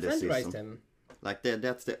hate they the franchised decision. him. Like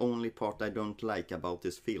that's the only part I don't like about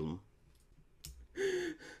this film.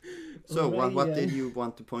 So Alrighty what did then. you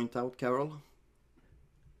want to point out, Carol?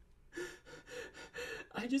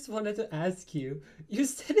 I just wanted to ask you. You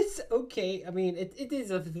said it's okay. I mean, it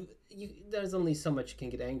is a. There's only so much you can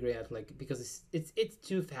get angry at, like because it's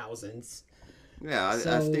 2000s. Yeah, I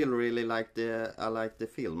still So really like the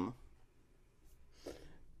film.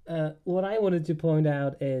 what I wanted to point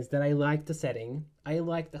out is that I like the setting. I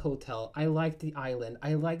like the hotel. I like the island.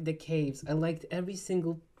 I like the caves. I liked every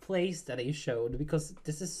single place that they showed because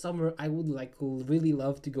this is somewhere I would really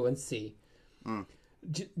love to go and see. Mm.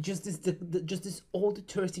 Just just this old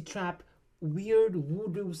thirsty trap, weird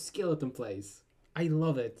voodoo skeleton place. I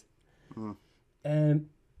love it. Mm. Um,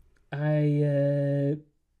 I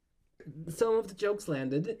some of the jokes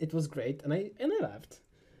landed. It was great, and I laughed.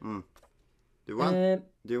 Mm. Do you want Um,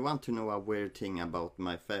 Do you want to know a weird thing about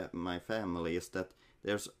my family? Is that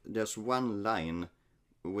there's one line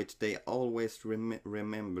which they always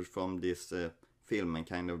remember from this film and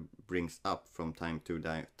kind of brings up from time to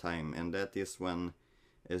time, and that is when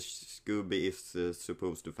Scooby is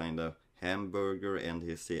supposed to find a hamburger, and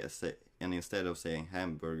and instead of saying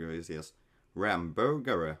hamburger, he says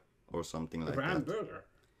ramburger or something like Ram that. burger.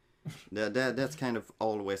 That's kind of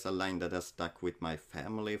always a line that has stuck with my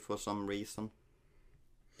family for some reason.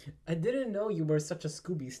 I didn't know you were such a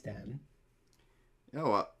Scooby stan.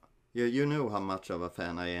 Oh, you know how much of a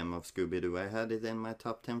fan I am of Scooby-Doo. I had it in my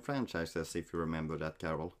top 10 franchises, if you remember that,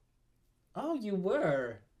 Carol. Oh, you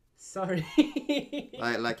were. Sorry.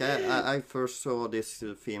 I first saw this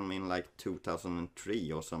film in like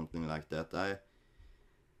 2003 or something like that.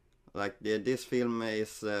 This film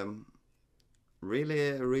is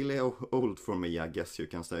really old for me, I guess you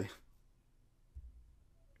can say.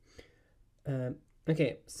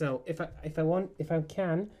 Okay, so if I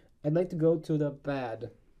can, I'd like to go to the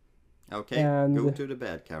bad. Okay, And go to the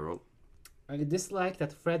bed, Carol. I dislike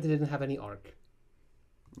that Fred didn't have any arc.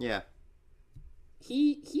 Yeah.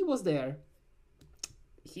 He was there.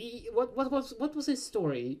 What was his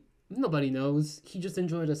story? Nobody knows. He just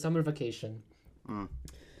enjoyed a summer vacation. Mm.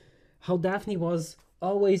 How Daphne was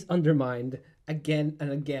always undermined again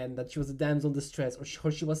and again, that she was a damsel in distress,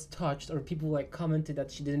 or she was touched, or people like commented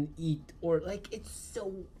that she didn't eat, or like it's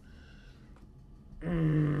so.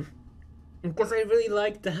 Because I really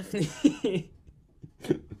like Daphne.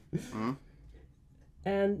 Mm.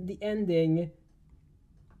 And the ending,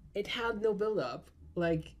 it had no build up.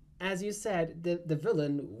 Like, as you said, the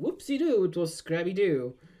villain, whoopsie doo, it was Scrappy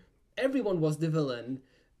Doo. Everyone was the villain.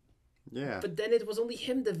 Yeah. But then it was only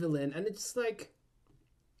him the villain, and it's like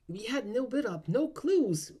we had no build up, no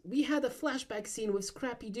clues. We had a flashback scene with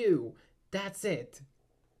Scrappy Doo. That's it.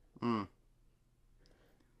 Mm.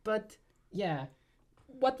 But yeah,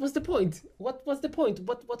 what was the point? What was the point?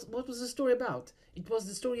 What was the story about? It was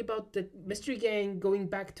the story about the mystery gang going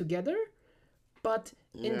back together. But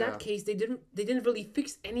in Yeah. that case, they didn't really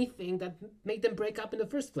fix anything that made them break up in the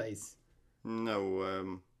first place.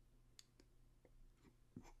 No.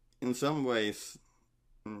 In some ways,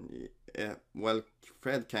 well,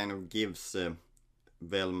 Fred kind of gives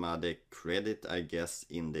Velma the credit, I guess,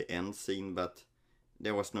 in the end scene, but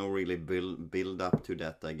there was no really build up to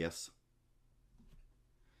that, I guess.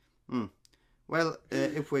 Well,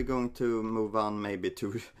 if we're going to move on maybe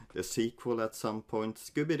to the sequel at some point,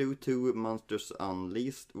 Scooby-Doo 2 Monsters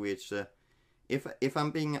Unleashed, which, if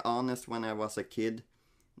I'm being honest, when I was a kid,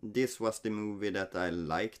 this was the movie that I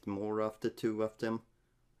liked more of the two of them.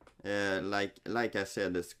 Like I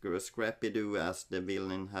said, Scrappy-Doo as the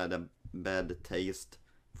villain had a bad taste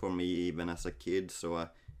for me even as a kid, so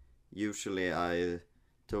usually I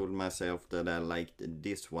told myself that I liked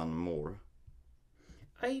this one more.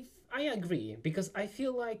 I agree, because I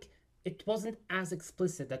feel like it wasn't as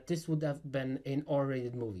explicit that this would have been an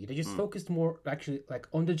R-rated movie. They just focused more actually like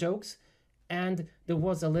on the jokes, and there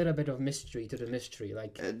was a little bit of mystery to the mystery.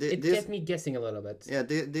 Like it kept me guessing a little bit. Yeah,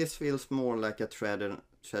 this feels more like a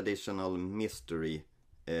traditional mystery,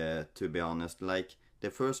 to be honest. Like the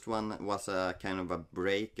first one was a kind of a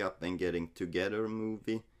breakup and getting together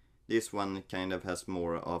movie. This one kind of has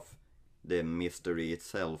more of the mystery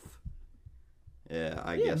itself.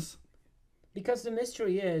 I guess. Because the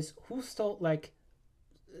mystery is who stole, like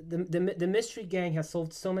the mystery gang has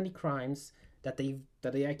solved so many crimes that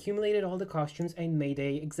they accumulated all the costumes and made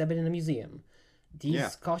a exhibit in a museum.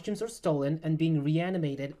 These costumes are stolen and being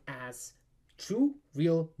reanimated as true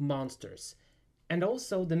real monsters. And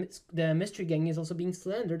also the mystery gang is also being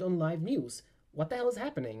slandered on live news. What the hell is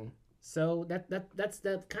happening? So that's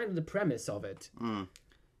kind of the premise of it.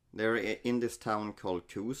 they're in this town called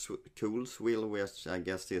Coolsville, which I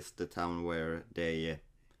guess is the town where they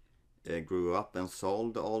grew up and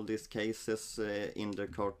solved all these cases in the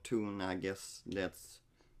cartoon. I guess that's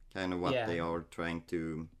kind of what Yeah. they are trying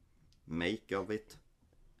to make of it.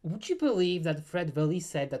 Would you believe that Fred Willie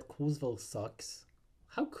said that Coolsville sucks?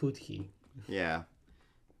 How could he? Yeah,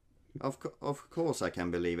 of course I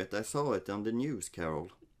can believe it. I saw it on the news,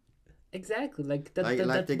 Carol. Exactly, like that, Like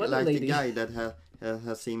that the weather lady. guy that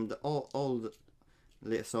has seemed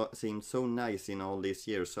seemed so nice in all these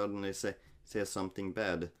years suddenly says something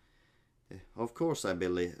bad. Of course I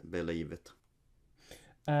believe it.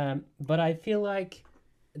 But I feel like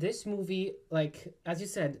this movie, like as you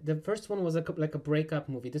said, the first one was like a breakup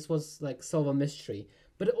movie. This was like solve a mystery,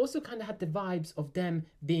 but it also kind of had the vibes of them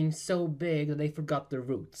being so big that they forgot their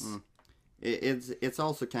roots. It's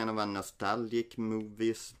also kind of a nostalgic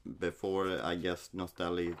movies before I guess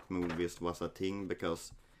nostalgic movies was a thing,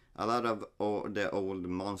 because a lot of the old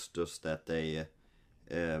monsters that they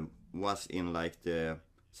was in like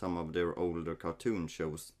some of their older cartoon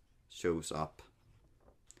shows up.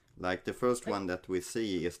 Like the first one that we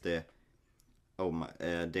see is the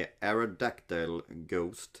Aerodactyl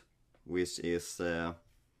ghost, which is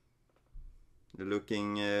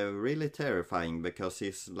looking really terrifying because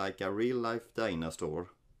he's like a real life dinosaur.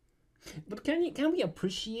 But can we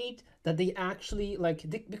appreciate that they actually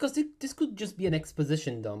because this could just be an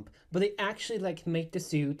exposition dump, but they actually like make the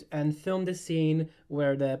suit and film the scene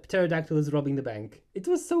where the pterodactyl is robbing the bank. It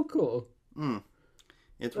was so cool.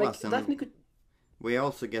 It Like was, and Daphne could. we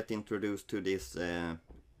also get introduced to this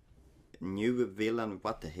new villain.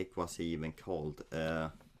 What the heck was he even called? I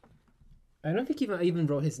don't think he even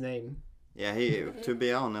wrote his name. Yeah, to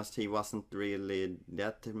be honest, he wasn't really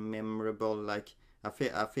that memorable. Like I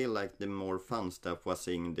feel like the more fun stuff was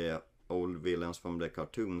seeing the old villains from the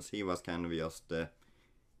cartoons. He was kind of just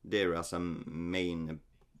there as a main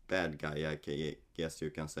bad guy, I guess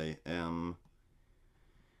you can say.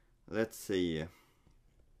 Let's see.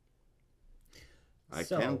 I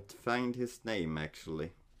can't find his name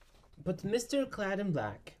actually. But Mr. Clad in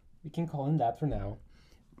Black, we can call him that for now.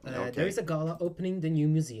 Okay. There is a gala opening the new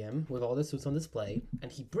museum with all the suits on display,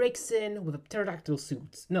 and he breaks in with a pterodactyl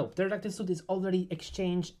suit. No, pterodactyl suit is already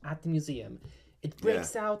exchanged at the museum. It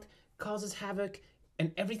breaks out, causes havoc,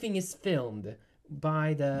 and everything is filmed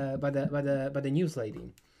by the news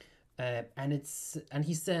lady. And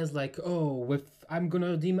he says like, oh, I'm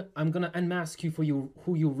gonna unmask you for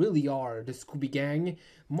who you really are, the Scooby Gang.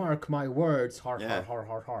 Mark my words, har har har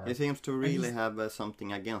har har. He seems to really have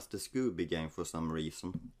something against the Scooby Gang for some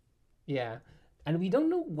reason. Yeah, and we don't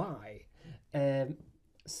know why.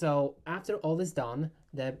 So after all is done,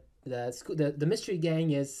 the mystery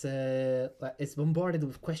gang is bombarded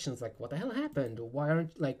with questions like, what the hell happened? Why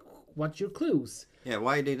aren't what's your clues? Yeah,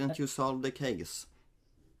 why didn't you solve the case?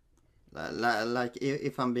 Like,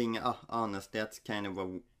 if I'm being honest, that's kind of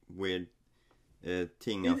a weird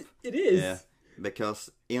thing. It is. Because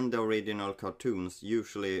in the original cartoons,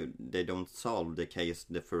 usually they don't solve the case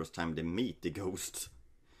the first time they meet the ghosts.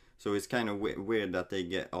 So it's kind of weird that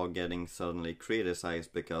they are getting suddenly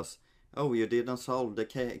criticized because, oh, you didn't solve the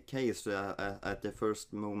case at the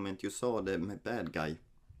first moment you saw the bad guy.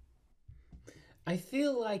 I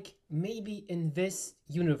feel like maybe in this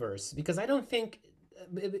universe, because I don't think,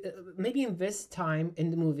 maybe in this time in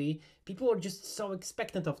the movie, people are just so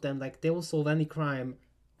expectant of them, like they will solve any crime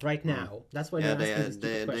right now. That's why they're asking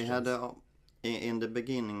these they had in the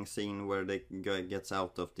beginning scene where they gets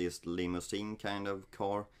out of this limousine kind of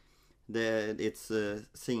car. It's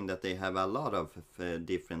seen that they have a lot of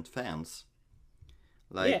different fans.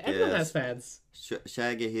 Like, yeah, everyone has fans.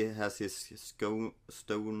 Shaggy, he has his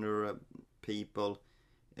stoner people.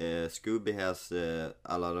 Scooby has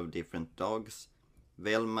a lot of different dogs.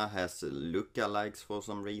 Velma has lookalikes for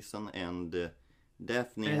some reason, and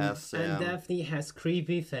Daphne has Daphne has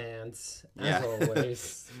creepy fans as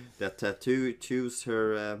always. that choose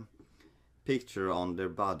her picture on their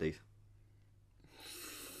body.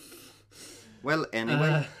 Well,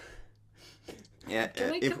 anyway,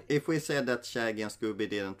 if we said that Shaggy and Scooby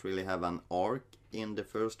didn't really have an arc in the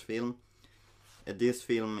first film, this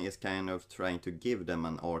film is kind of trying to give them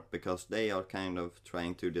an arc, because they are kind of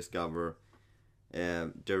trying to discover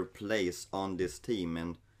their place on this team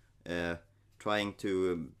and trying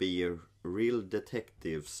to be real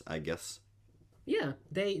detectives, I guess. Yeah,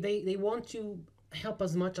 they want to help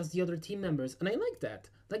as much as the other team members, and I like that.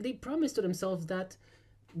 Like, they promise to themselves that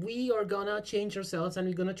we are gonna change ourselves and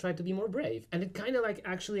we're gonna try to be more brave, and it kind of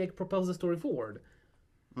actually propels the story forward.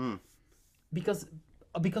 Because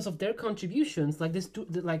of their contributions, like this,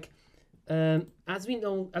 As we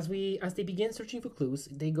know, as they begin searching for clues,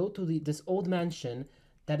 they go to this old mansion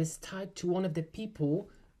that is tied to one of the people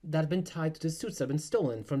that have been tied to the suits that have been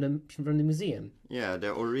stolen from the museum. Yeah,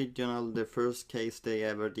 the first case they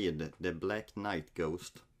ever did, the Black Knight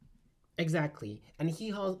ghost. Exactly, and he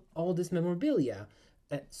has all this memorabilia.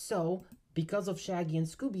 So, because of Shaggy and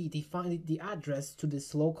Scooby, they find the address to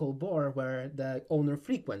this local bar where the owner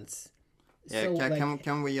frequents. Yeah, So,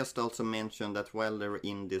 can we just also mention that while they're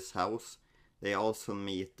in this house, they also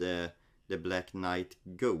meet the Black Knight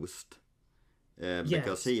ghost. Because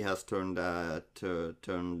yes, he has turned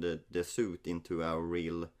the suit into a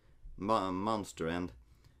real monster, and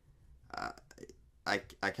I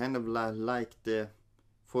kind of like the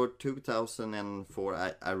for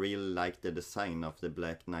 2004. I really like the design of the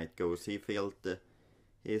Black Knight ghost. He felt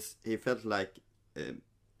like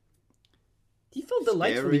he felt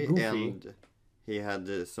delightfully scary, goofy. and he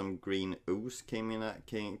had some green ooze coming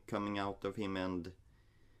out of him, and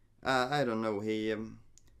I don't know, he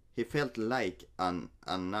felt like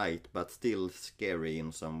a knight, but still scary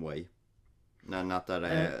in some way. No, not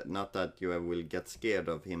that you will get scared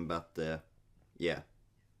of him, but yeah.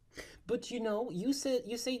 But you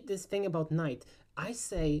say this thing about night. I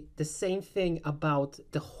say the same thing about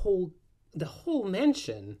the whole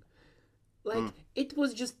mansion. Like it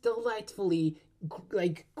was just delightfully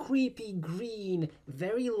like creepy green,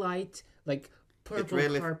 very light, like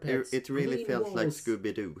purple carpets. It really green felt like walls.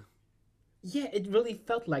 Scooby Doo. Yeah, it really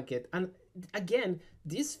felt like it. And again,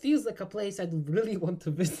 this feels like a place I'd really want to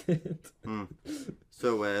visit.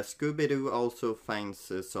 So Scooby Doo also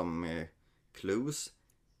finds some clues,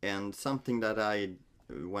 and something that I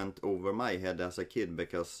went over my head as a kid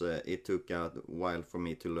because it took a while for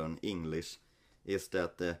me to learn English, is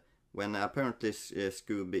that when apparently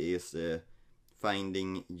Scooby is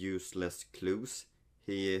finding useless clues,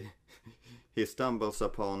 he he stumbles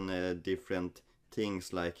upon different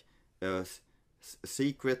things like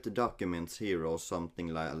secret documents here or something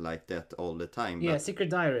like that all the time. Yeah, secret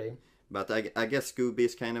diary. But I guess Scooby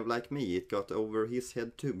is kind of like me. It got over his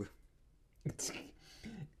head too.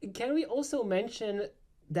 Can we also mention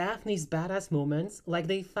Daphne's badass moments? Like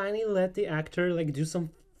they finally let the actor like do some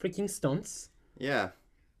freaking stunts. Yeah,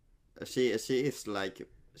 she is like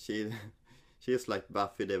she is like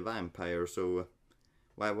Buffy the Vampire. So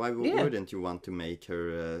why Yeah. wouldn't you want to make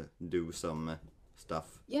her do some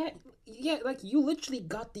stuff? Yeah, like you literally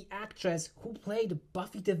got the actress who played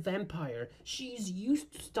Buffy the Vampire. She's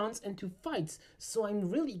used to stunts and to fights, so I'm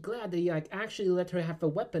really glad they like actually let her have a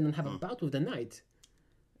weapon and have a bout with the knight.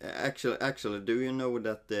 Actually, do you know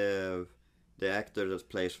that the actor that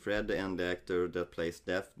plays Fred and the actor that plays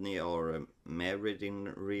Daphne are married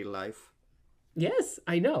in real life? Yes,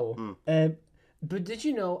 I know. But did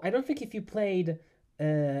you know? I don't think if you played.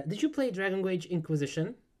 Did you play Dragon Age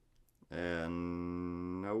Inquisition?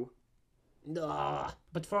 No.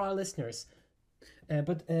 But for our listeners,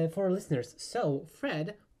 so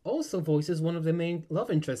Fred also voices one of the main love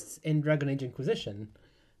interests in Dragon Age Inquisition.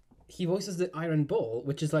 He voices the Iron Bull,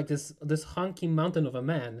 which is like this hunky mountain of a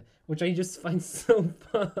man, which I just find so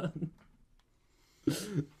fun.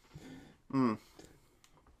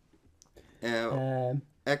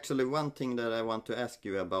 Actually, one thing that I want to ask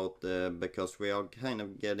you about, because we are kind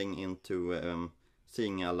of getting into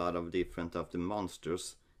seeing a lot of different of the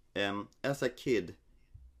monsters. As a kid,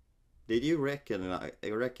 did you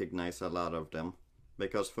recognize a lot of them?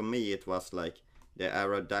 Because for me, it was like the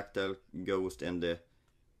Aerodactyl ghost and the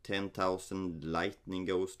 10,000 lightning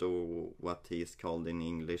ghost, or what he is called in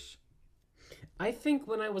English. I think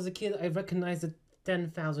when I was a kid, I recognized the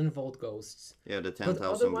 10,000 volt ghosts. Yeah, the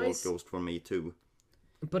 10,000 volt ghost for me too.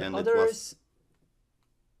 But And others.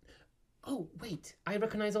 Oh wait, I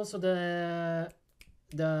recognize also the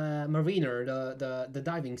mariner, the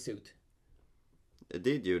diving suit.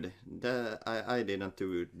 Did you? I didn't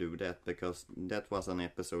do that because that was an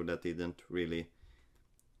episode that didn't really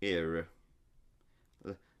air.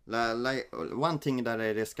 Like one thing that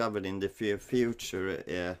I discovered in the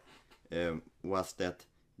future was that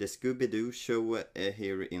the Scooby-Doo show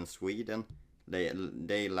here in Sweden,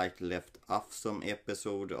 they like left off some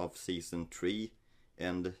episode of season 3,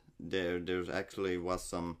 and there actually was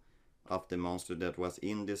some of the monster that was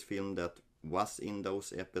in this film that was in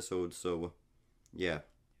those episodes. So yeah,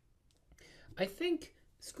 I think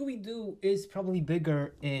Scooby-Doo is probably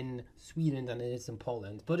bigger in Sweden than it is in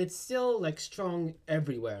Poland, but it's still like strong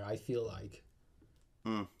everywhere, I feel like.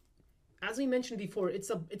 As we mentioned before,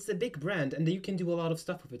 it's a big brand and you can do a lot of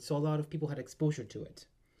stuff with it, so a lot of people had exposure to it.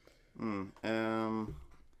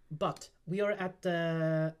 But we are at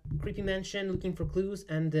the creepy mansion looking for clues,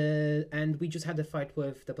 and we just had a fight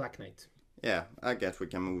with the Black Knight. Yeah, I guess we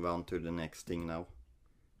can move on to the next thing now.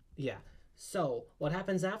 Yeah. So what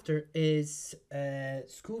happens after is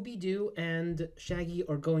Scooby Doo and Shaggy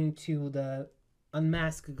are going to the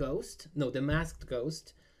unmasked ghost. No, the masked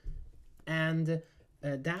ghost, and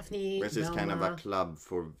Daphne, This is kind of a Velma. club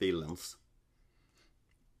for villains.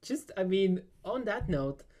 Just, I mean, on that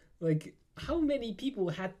note, like, how many people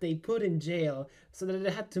had they put in jail so that they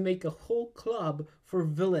had to make a whole club for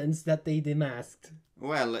villains that they demasked?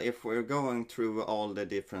 Well, if we're going through all the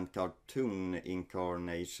different cartoon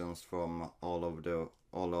incarnations from all of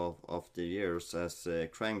the years as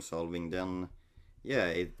crime solving, then yeah,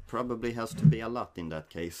 it probably has to be a lot in that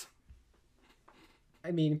case. I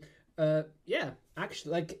mean, yeah,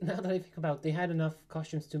 actually, like, now that I think about it, they had enough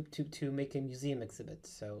costumes to make a museum exhibit,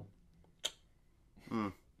 so.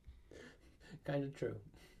 Mm. Kind of true.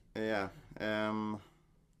 Yeah.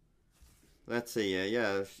 Let's see.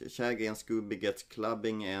 Yeah, Shaggy and Scooby gets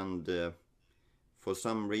clubbing, and for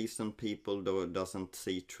some reason, people doesn't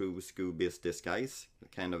see through Scooby's disguise.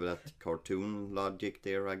 Kind of that cartoon logic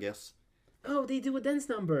there, I guess. Oh, they do a dance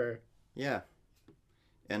number. Yeah,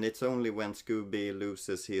 and it's only when Scooby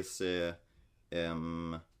loses his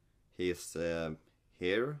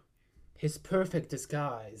hair. His perfect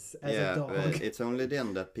disguise as Yeah, a dog. it's only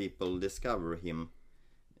then that people discover him.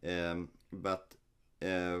 But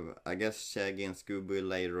I guess Shaggy and Scooby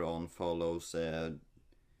later on follows the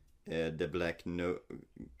black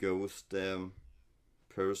ghost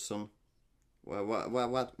person.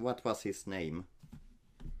 What was his name?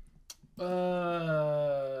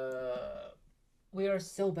 We are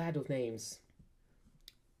so bad with names.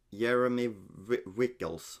 Jeremy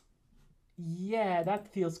Wickles. Yeah, that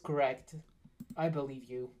feels correct. I believe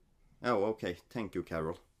you. Oh, okay. Thank you,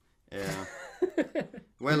 Carol.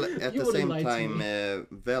 Well, at You the wouldn't same lie to time, me.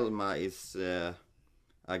 Velma is,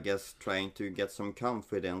 I guess, trying to get some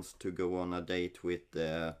confidence to go on a date with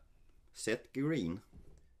Seth Green.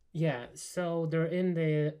 Yeah, so they're in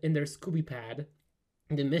their Scooby pad,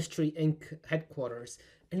 the Mystery Inc. headquarters.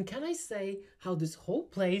 And can I say how this whole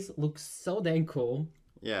place looks so dang cool?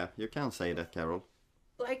 Yeah, you can say that, Carol.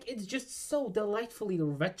 Like, it's just so delightfully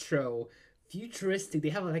retro, futuristic. They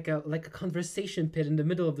have like a conversation pit in the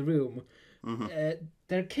middle of the room.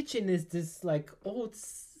 Their kitchen is this like old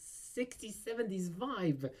 60s 70s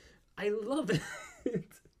vibe. I love it.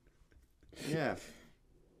 Yeah.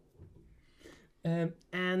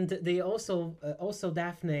 And they also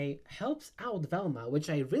Daphne helps out Velma, which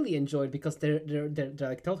I really enjoyed because they're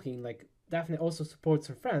like talking. Like, Daphne also supports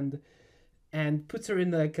her friend and puts her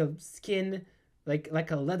in like a skin,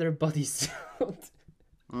 like a leather bodysuit.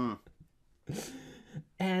 Mm.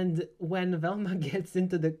 And when Velma gets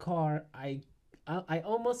into the car, I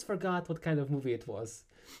almost forgot what kind of movie it was.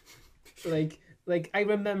 Like I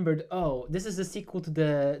remembered, oh, this is a sequel to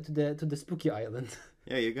the Spooky Island.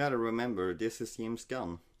 Yeah, you gotta remember, this is James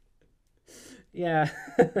Gunn. Yeah.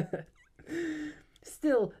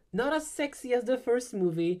 Still not as sexy as the first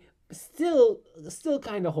movie. Still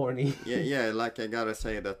kind of horny. Yeah, like I gotta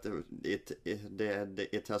say that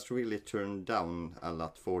it has really turned down a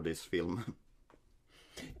lot for this film.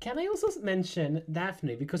 Can I also mention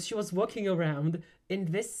Daphne because she was walking around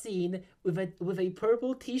in this scene with a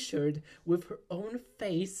purple T-shirt with her own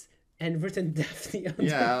face and written Daphne on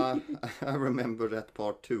Yeah, I remember that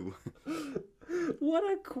part too. What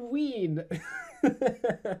a queen!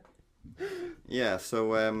 Yeah,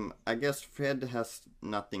 so I guess Fred has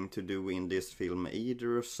nothing to do in this film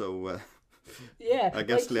either, so Yeah, I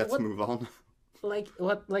guess like, let's what, move on.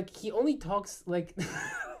 like he only talks like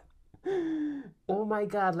oh my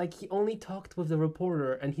god, like he only talked with the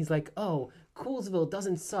reporter and he's like, "Oh, Coolsville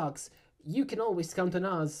doesn't sucks. You can always count on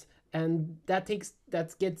us." And that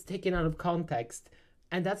gets taken out of context,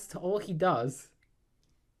 and that's all he does.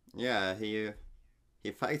 Yeah, he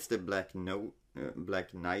fights the Black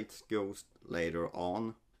Knight's ghost later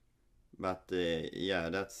on, but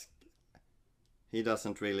yeah, he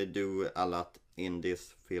doesn't really do a lot in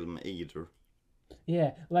this film either.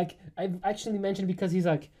 Yeah, like I've actually mentioned because he's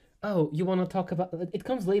like, "Oh, you want to talk about?" It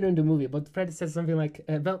comes later in the movie, but Fred says something like,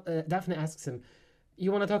 Daphne asks him,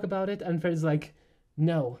 "You want to talk about it?" And Fred's like,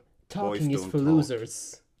 "No, talking Boys is don't for talk."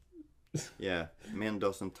 losers." Yeah, men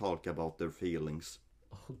doesn't talk about their feelings.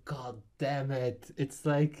 Oh god damn it! It's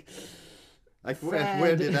like, Like Fred.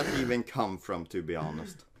 where did that even come from, to be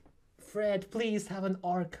honest? Fred, please have an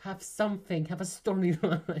arc, have something, have a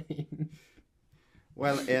storyline.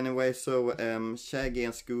 Well, anyway, so Shaggy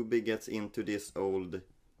and Scooby gets into this old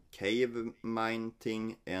cave mine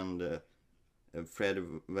thing, and Fred,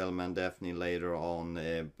 Velma, and Daphne later on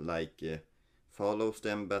follows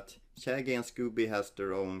them, but Shaggy and Scooby has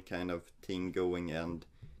their own kind of thing going, and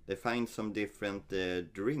they find some different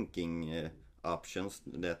drinking options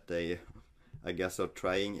that they, I guess, are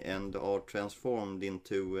trying and are transformed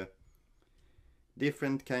into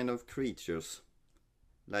different kind of creatures.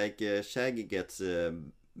 Like Shaggy gets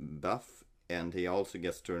buff, and he also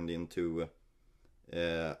gets turned into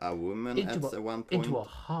a woman at one point. Into a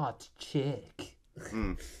hot chick.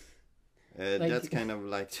 That's kind of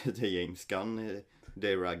like the James Gunn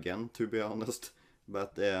there again, to be honest.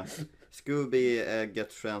 But Scooby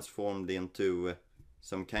gets transformed into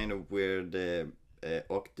some kind of weird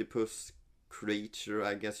octopus creature,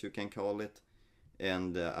 I guess you can call it.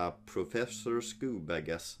 And a Professor Scoob, I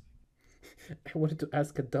guess. I wanted to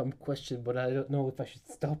ask a dumb question, but I don't know if I should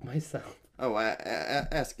stop myself. Oh, I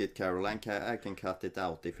ask it, Caroline. I can cut it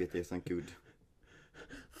out if it isn't good.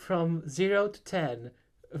 From 0 to 10,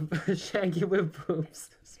 Shaggy with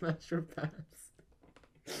boobs, smash or pass?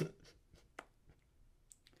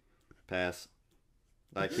 Pass.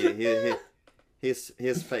 Like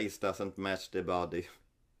his face doesn't match the body.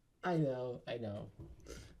 I know.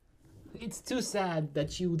 It's too sad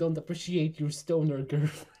that you don't appreciate your stoner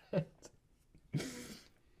girlfriend.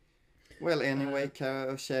 Well, anyway,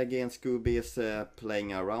 Shaggy and Scooby is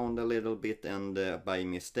playing around a little bit, and by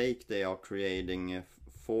mistake they are creating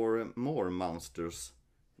 4 more monsters,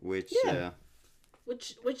 which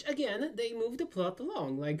which again, they move the plot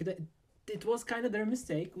along. Like it was kind of their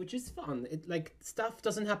mistake, which is fun. It like stuff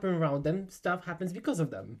doesn't happen around them; stuff happens because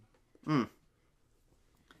of them.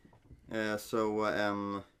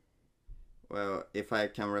 Well, if I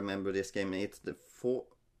can remember this game, it's the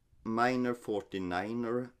Minor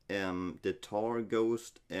 49er, the Tar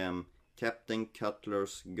Ghost, Captain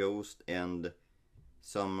Cutler's Ghost, and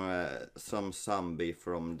some zombie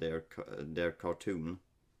from their cartoon.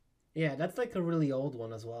 Yeah, that's like a really old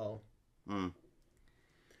one as well.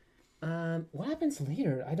 What happens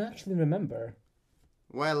later? I don't actually remember.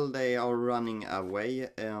 Well, they are running away.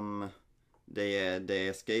 They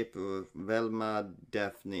escape. Velma,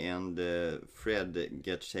 Daphne, and Fred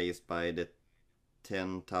get chased by the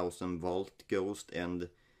 10,000 volt ghost, and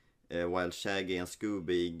while Shaggy and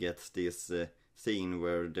Scooby gets this scene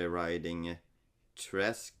where they're riding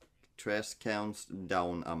trash cans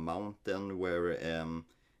down a mountain where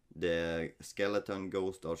the skeleton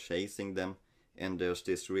ghosts are chasing them, and there's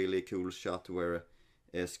this really cool shot where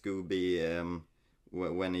Scooby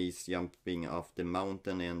when he's jumping off the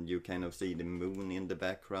mountain and you kind of see the moon in the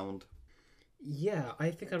background. Yeah,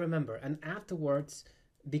 I think I remember. And afterwards,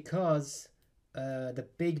 because the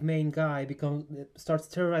big main guy starts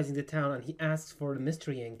terrorizing the town and he asks for the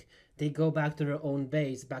mystery ink, they go back to their own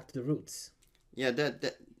base, back to the roots. Yeah,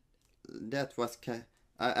 that was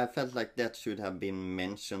I felt like that should have been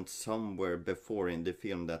mentioned somewhere before in the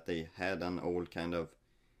film, that they had an old kind of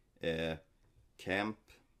camp,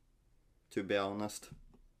 to be honest.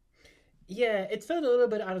 Yeah, it felt a little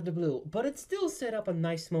bit out of the blue, but it still set up a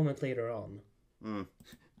nice moment later on.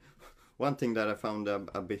 One thing that I found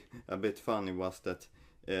a bit funny was that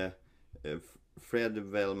Fred,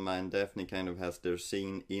 Velma, and Daphne kind of has their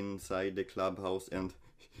scene inside the clubhouse, and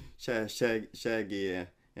Shaggy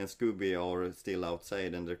and Scooby are still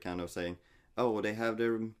outside, and they're kind of saying, "Oh, they have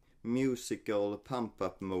their musical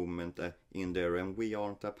pump-up moment in there, and we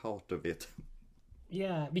aren't a part of it."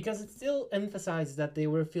 Yeah, because it still emphasizes that they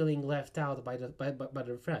were feeling left out by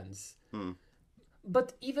their friends.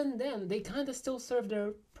 But even then, they kind of still serve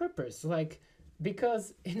their purpose, like,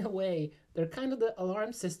 because in a way, they're kind of the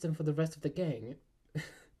alarm system for the rest of the gang.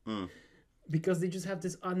 Because they just have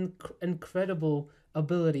this incredible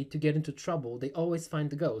ability to get into trouble. They always find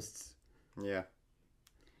the ghosts. Yeah.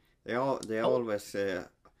 They always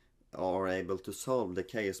are able to solve the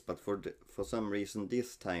case, but for some reason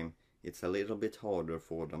this time it's a little bit harder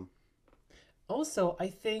for them. Also, I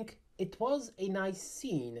think it was a nice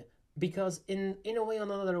scene because in a way or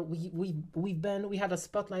another we had a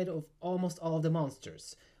spotlight of almost all of the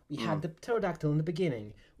monsters. We had the pterodactyl in the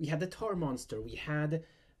beginning. We had the tar monster. We had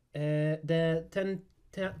the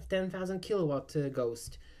 10,000 kilowatt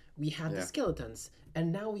ghost. We had the skeletons,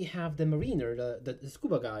 and now we have the mariner, the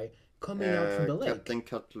scuba guy, coming out from the lake. Captain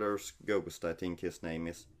Cutler's ghost, I think his name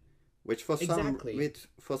is. Which for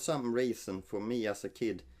some reason, for me as a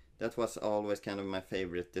kid, that was always kind of my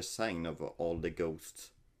favorite design of all the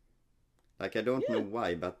ghosts. Like, I don't know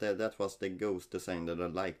why, but that was the ghost design that I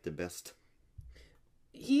liked the best.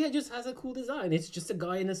 He just has a cool design. It's just a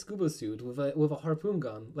guy in a scuba suit with a harpoon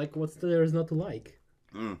gun. Like, what's there is not to like?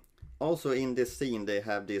 Also, in this scene, they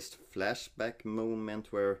have this flashback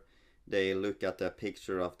moment where they look at a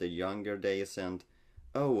picture of the younger days and,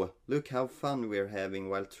 oh, look how fun we're having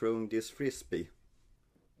while throwing this frisbee.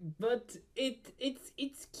 But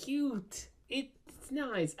it's cute. it's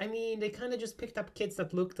nice. I mean, they kind of just picked up kids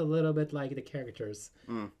that looked a little bit like the characters,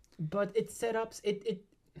 but it set up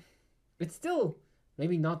it's still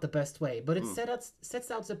maybe not the best way, but it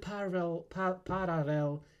sets out the parallel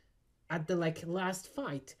at the like last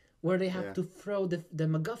fight where they have Yeah. to throw the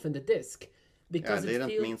MacGuffin, the disc, Yeah, because I it didn't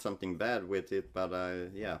feels mean something bad with it, but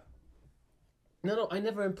yeah. no, I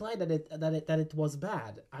never implied that it was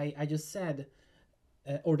bad. I just said,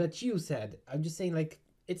 or that you said. I'm just saying like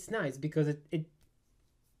it's nice because it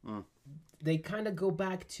they kind of go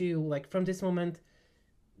back to like from this moment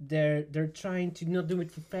they're trying to not do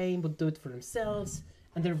it for fame but do it for themselves,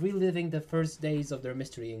 and they're reliving the first days of their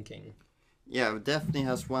mystery inking. Yeah, Daphne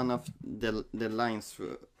has one of the lines,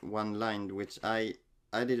 one line which I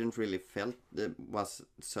didn't really felt that was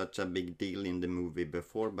such a big deal in the movie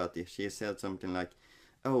before, but she said something like,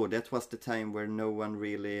 "Oh, that was the time where no one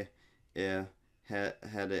really had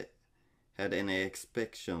any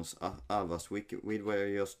expectations of us. We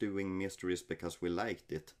were just doing mysteries because we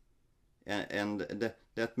liked it." And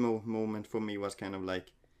that moment for me was kind of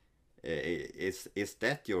like, is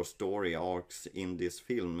that your story arcs in this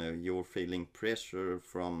film? You're feeling pressure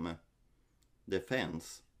from the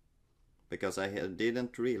fans? Because I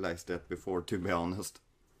didn't realize that before, to be honest.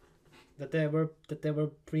 That they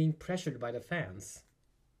were being pressured by the fans.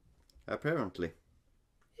 Apparently.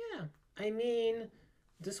 Yeah, I mean,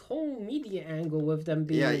 this whole media angle with them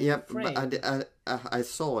being Yeah. framed. But I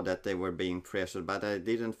saw that they were being pressured, but I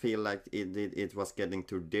didn't feel like it was getting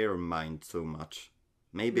to their mind so much.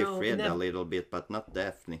 Maybe No, Fred a little bit, but not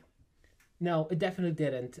Daphne. No, it definitely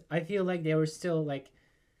didn't. I feel like they were still like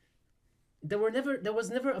there was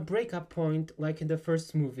never a breakup point like in the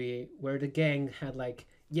first movie where the gang had like,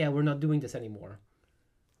 yeah, we're not doing this anymore.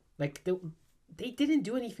 Like they didn't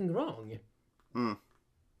do anything wrong.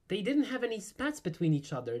 They didn't have any spats between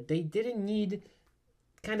each other. They didn't need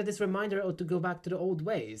kind of this reminder to go back to the old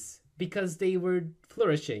ways because they were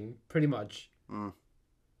flourishing pretty much.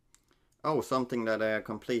 Oh, something that I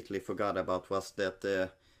completely forgot about was that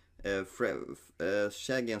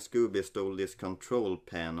Shaggy and Scooby stole this control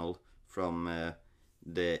panel from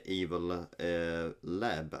the evil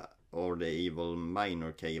lab, or the evil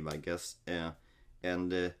minor cave, I guess.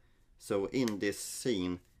 And so in this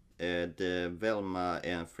scene, the Velma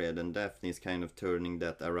and Fred and Daphne is kind of turning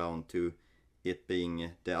that around to it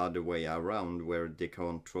being the other way around, where the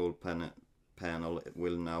control panel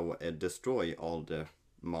will now destroy all the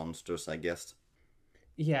monsters, I guess.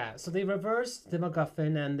 Yeah, so they reversed the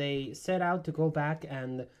MacGuffin and they set out to go back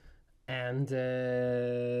and turn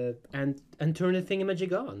the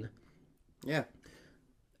thingamajig on. Yeah.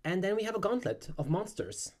 And then we have a gauntlet of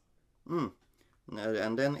monsters.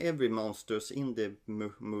 And then every monsters in the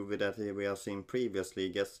movie that we have seen previously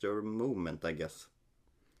gets their movement, I guess.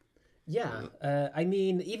 Yeah, I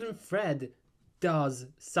mean, even Fred does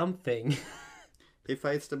something. He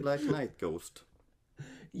fights the Black Knight ghost.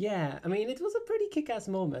 Yeah, I mean, it was a pretty kick-ass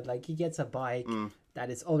moment. Like, he gets a bike that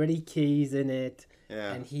is already keys in it,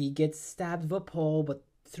 and he gets stabbed with a pole but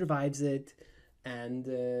survives it, and...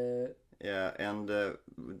 Yeah, and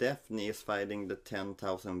Daphne is fighting the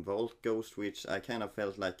 10,000 volt ghost, which I kind of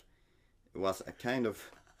felt like was a kind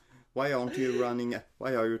of... Why aren't you running...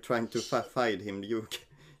 Why are you trying to fight him? You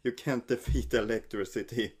can't defeat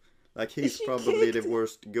electricity. Like, he's probably the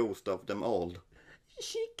worst ghost of them all.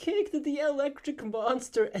 She kicked the electric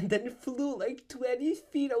monster and then flew like 20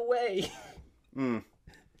 feet away. And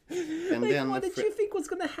like, then what did you think was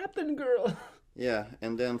gonna happen, girl? Yeah,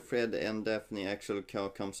 and then Fred and Daphne actually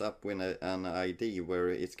comes up with an idea where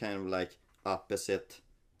it's kind of like opposite,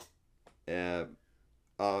 the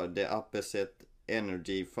opposite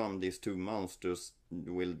energy from these two monsters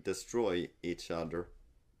will destroy each other.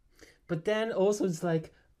 But then also it's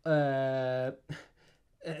like,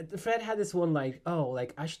 Fred had this one like, oh,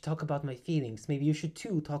 like I should talk about my feelings. Maybe you should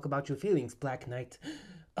too talk about your feelings, Black Knight.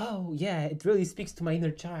 Oh yeah, it really speaks to my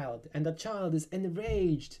inner child, and the child is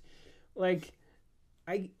enraged. Like,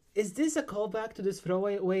 is this a callback to this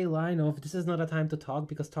throwaway line of "This is not a time to talk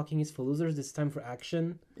because talking is for losers. This is time for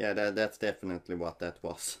action"? Yeah, that's definitely what that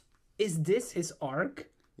was. Is this his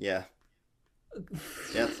arc? Yeah,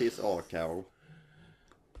 that's his arc, Carol.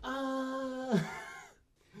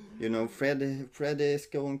 You know, Fred is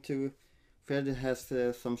going to... Fred has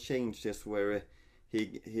some changes where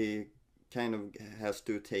he kind of has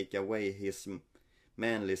to take away his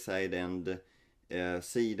manly side and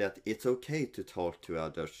see that it's okay to talk to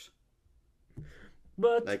others.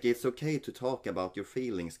 But... Like, it's okay to talk about your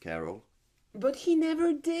feelings, Carol. But he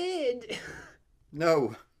never did!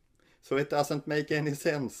 No! So it doesn't make any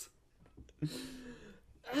sense.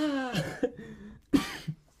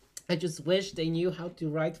 I just wish they knew how to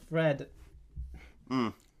write Fred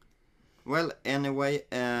Mm. Well, anyway,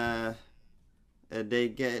 they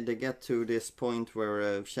get to this point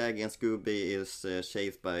where Shaggy and Scooby is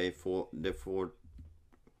chased by the four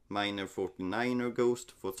minor 49er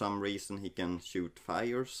ghost. For some reason, he can shoot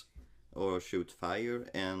fires or shoot fire,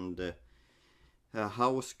 and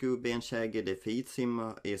how Scooby and Shaggy defeats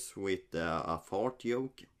him is with a fart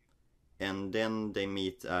joke. And then they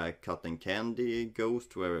meet a cotton candy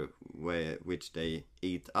ghost which they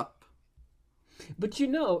eat up. But you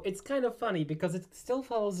know, it's kind of funny because it still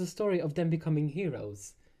follows the story of them becoming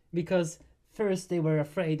heroes. Because first they were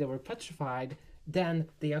afraid, they were petrified, then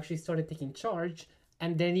they actually started taking charge,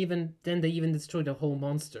 and then they even destroyed the whole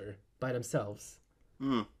monster by themselves.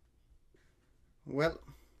 Hmm. Well,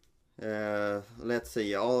 let's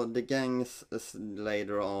see. All the gangs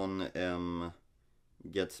later on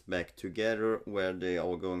gets back together, where they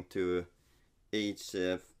are going to each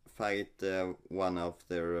fight one of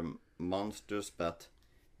their monsters, but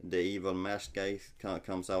the evil mask guy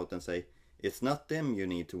comes out and say, it's not them you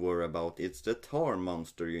need to worry about, it's the tar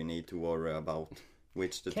monster you need to worry about.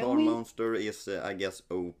 Which the tar monster is, I guess,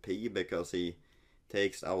 OP, because he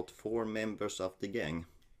takes out 4 members of the gang.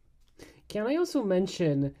 Can I also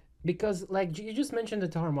mention, because like you just mentioned the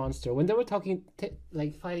tar monster, when they were talking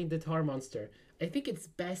like fighting the tar monster, I think it's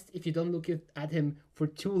best if you don't look at him for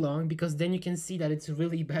too long, because then you can see that it's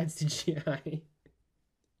really bad CGI.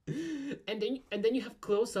 and then you have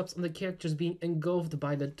close-ups on the characters being engulfed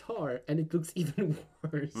by the tar, and it looks even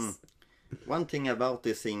worse. One thing about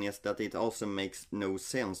this scene is that it also makes no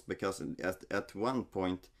sense, because at one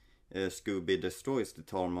point Scooby destroys the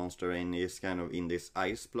tar monster and is kind of in this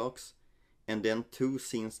ice blocks, and then 2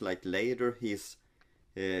 scenes like later he's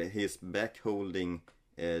back holding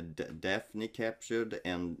Daphne captured,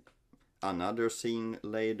 and another scene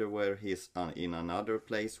later where he's in another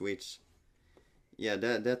place, which, yeah,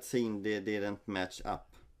 that scene didn't match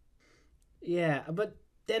up. Yeah, but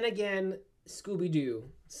then again, Scooby-Doo.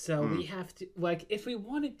 So we have to, like, if we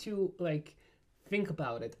wanted to, like, think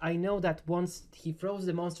about it, I know that once he froze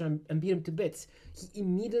the monster and beat him to bits, he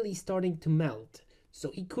immediately starting to melt.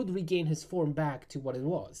 So he could regain his form back to what it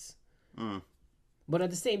was. But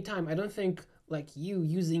at the same time, I don't think, like, you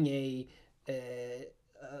using a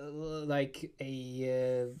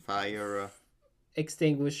Fire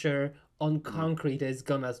extinguisher on concrete is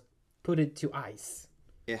gonna put it to ice.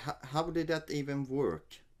 Yeah, how did that even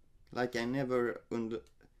work? Like, I never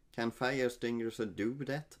can fire extinguisher do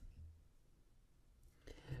that?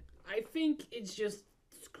 I think it's just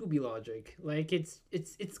Scooby logic. Like, it's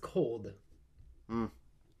cold.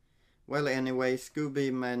 Well, anyway,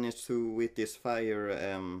 Scooby managed to, with this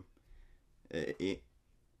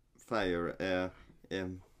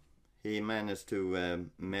he managed to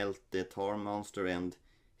melt the tar monster, and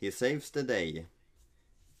he saves the day.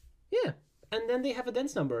 Yeah, and then they have a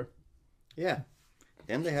dance number. Yeah,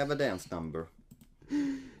 then they have a dance number.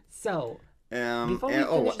 So, before we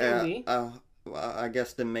finish the movie... I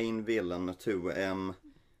guess the main villain too.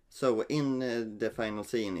 So in the final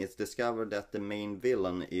scene, it's discovered that the main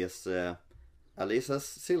villain is Alyssa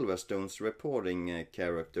Silverstone's reporting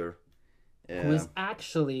character. Who is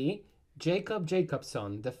actually Jacob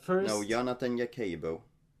Jacobson, the first... No, Jonathan Jacobo.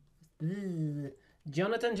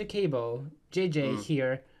 Jonathan Jacobo, JJ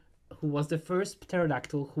here, who was the first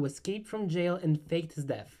pterodactyl who escaped from jail and faked his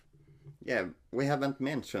death. Yeah, we haven't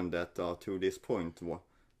mentioned that to this point,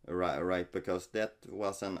 right? Because that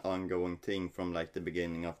was an ongoing thing from like the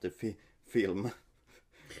beginning of the film.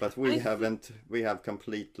 But we have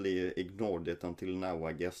completely ignored it until now,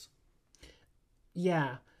 I guess.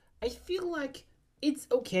 Yeah, I feel like it's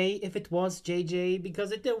okay if it was JJ,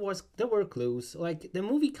 because there were clues. Like, the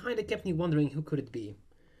movie kind of kept me wondering who could it be.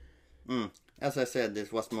 As I said,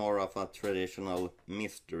 this was more of a traditional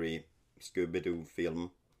mystery Scooby-Doo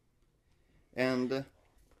film. And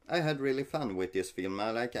I had really fun with this film.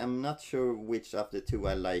 I'm not sure which of the two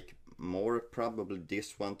I like more. Probably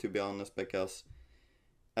this one, to be honest, because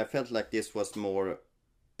I felt like this was more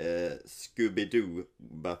Scooby-Doo,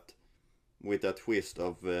 but with a twist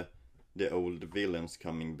of the old villains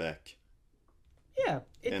coming back. Yeah,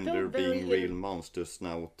 and there being real monsters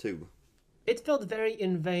now too. It felt very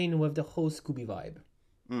in vein with the whole Scooby vibe.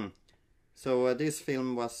 So this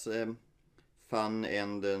film was fun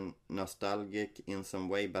and nostalgic in some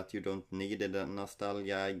way, but you don't need the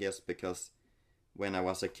nostalgia, I guess, because when I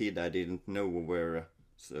was a kid I didn't know where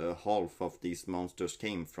half of these monsters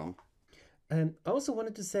came from. And I also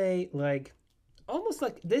wanted to say, like, almost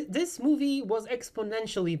like this movie was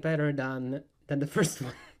exponentially better than the first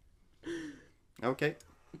one. Okay.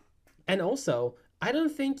 And also, I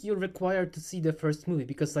don't think you're required to see the first movie,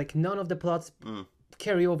 because like none of the plots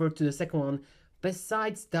carry over to the second one.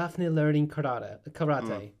 besides Daphne learning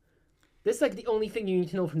karate. This is like the only thing you need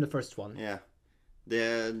to know from the first one. Yeah.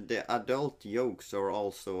 The adult jokes are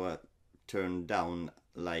also turned down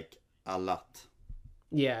like a lot.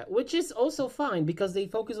 Yeah, which is also fine because they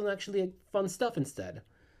focus on actually fun stuff instead.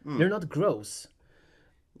 They're not gross.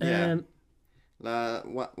 Yeah.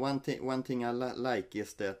 One thing I like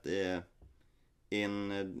is that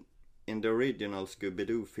in the original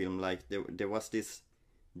Scooby-Doo film, like there was this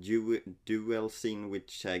duel scene with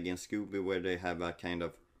Shaggy and Scooby where they have a kind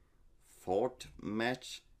of fort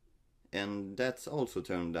match, and that's also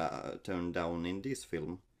turned down in this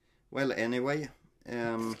film. Well, anyway,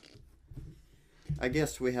 I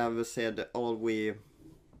guess we have said all we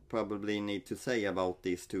probably need to say about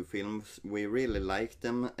these two films. We really like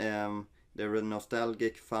them. They're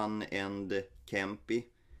nostalgic, fun, and campy.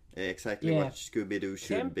 Exactly what Scooby-Doo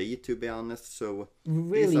should be, to be honest. So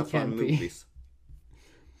really these are fun campy. movies.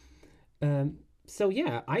 So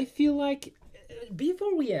yeah, I feel like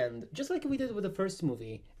before we end, just like we did with the first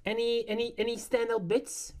movie, any standout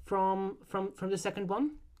bits from the second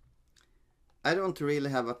one? I don't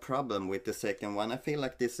really have a problem with the second one. I feel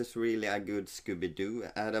like this is really a good Scooby-Doo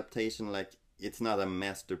adaptation. Like, it's not a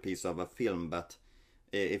masterpiece of a film, but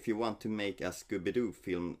if you want to make a Scooby-Doo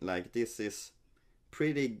film, like, this is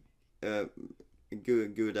pretty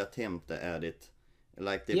good attempt at it.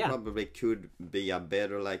 Like, they probably could be a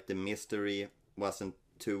better, like, the mystery wasn't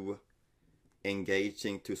too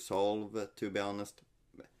engaging to solve, to be honest.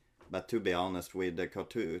 But to be honest, with the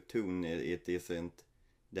cartoon, it isn't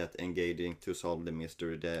that engaging to solve the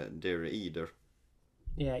mystery there either.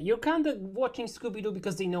 Yeah, you're kind of watching Scooby-Doo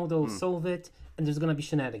because they know they'll solve it, and there's gonna be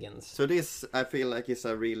shenanigans. So this, I feel like, is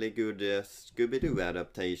a really good Scooby-Doo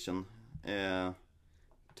adaptation.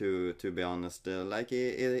 To be honest, like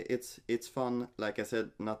it's fun. Like I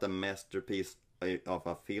said, not a masterpiece of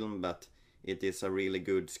a film, but it is a really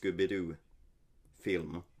good Scooby-Doo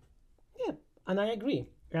film. Yeah, and I agree.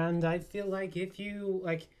 And I feel like if you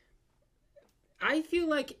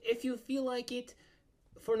feel like it,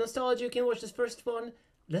 for nostalgia, you can watch this first one.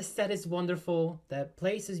 The set is wonderful. The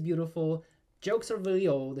place is beautiful. Jokes are really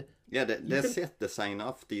old. Yeah, the set design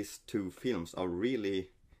of these two films are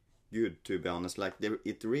really good, to be honest. Like,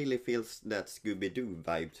 it really feels that Scooby-Doo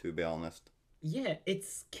vibe, to be honest. Yeah,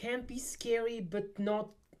 it's campy, scary, but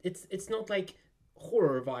not. It's not like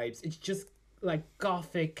horror vibes. It's just like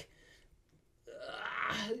gothic.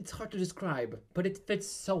 It's hard to describe, but it fits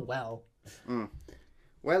so well.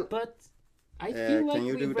 Well, but I feel like can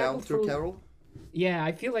you do the outro, Carol? Yeah,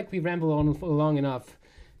 I feel like we ramble on for long enough.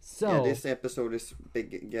 So yeah, this episode is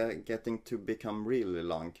getting to become really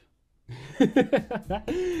long.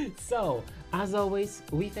 So, as always,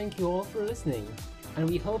 we thank you all for listening, and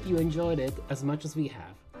we hope you enjoyed it as much as we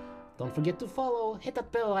have. Don't forget to follow, hit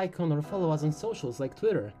that bell icon, or follow us on socials like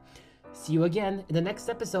Twitter. See you again in the next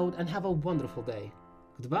episode, and have a wonderful day.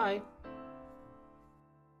 Goodbye.